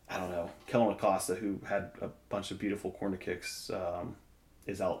I don't know. Kellen Acosta, who had a bunch of beautiful corner kicks,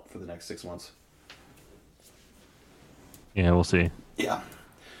 is out for the next 6 months. Yeah, we'll see. Yeah.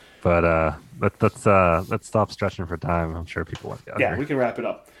 But let's stop stretching for time. I'm sure people want to get out Yeah, here. we can wrap it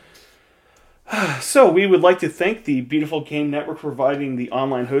up. So we would like to thank the Beautiful Game Network for providing the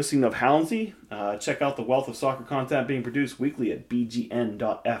online hosting of Houndsy. Check out the wealth of soccer content being produced weekly at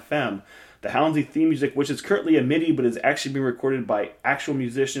bgn.fm. The Houndsy theme music, which is currently a MIDI but is actually being recorded by actual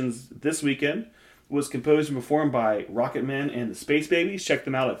musicians this weekend, was composed and performed by Rocketman and the Space Babies. Check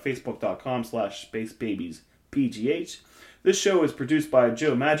them out at facebook.com/spacebabiespgh. This show is produced by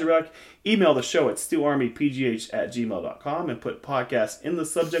Joe Majarek. Email the show at steelarmypgh@gmail.com and put podcast in the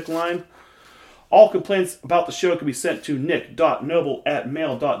subject line. All complaints about the show can be sent to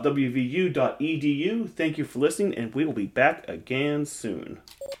nick.noble@mail.wvu.edu. Thank you for listening, and we will be back again soon.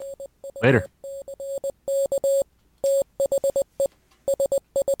 Later.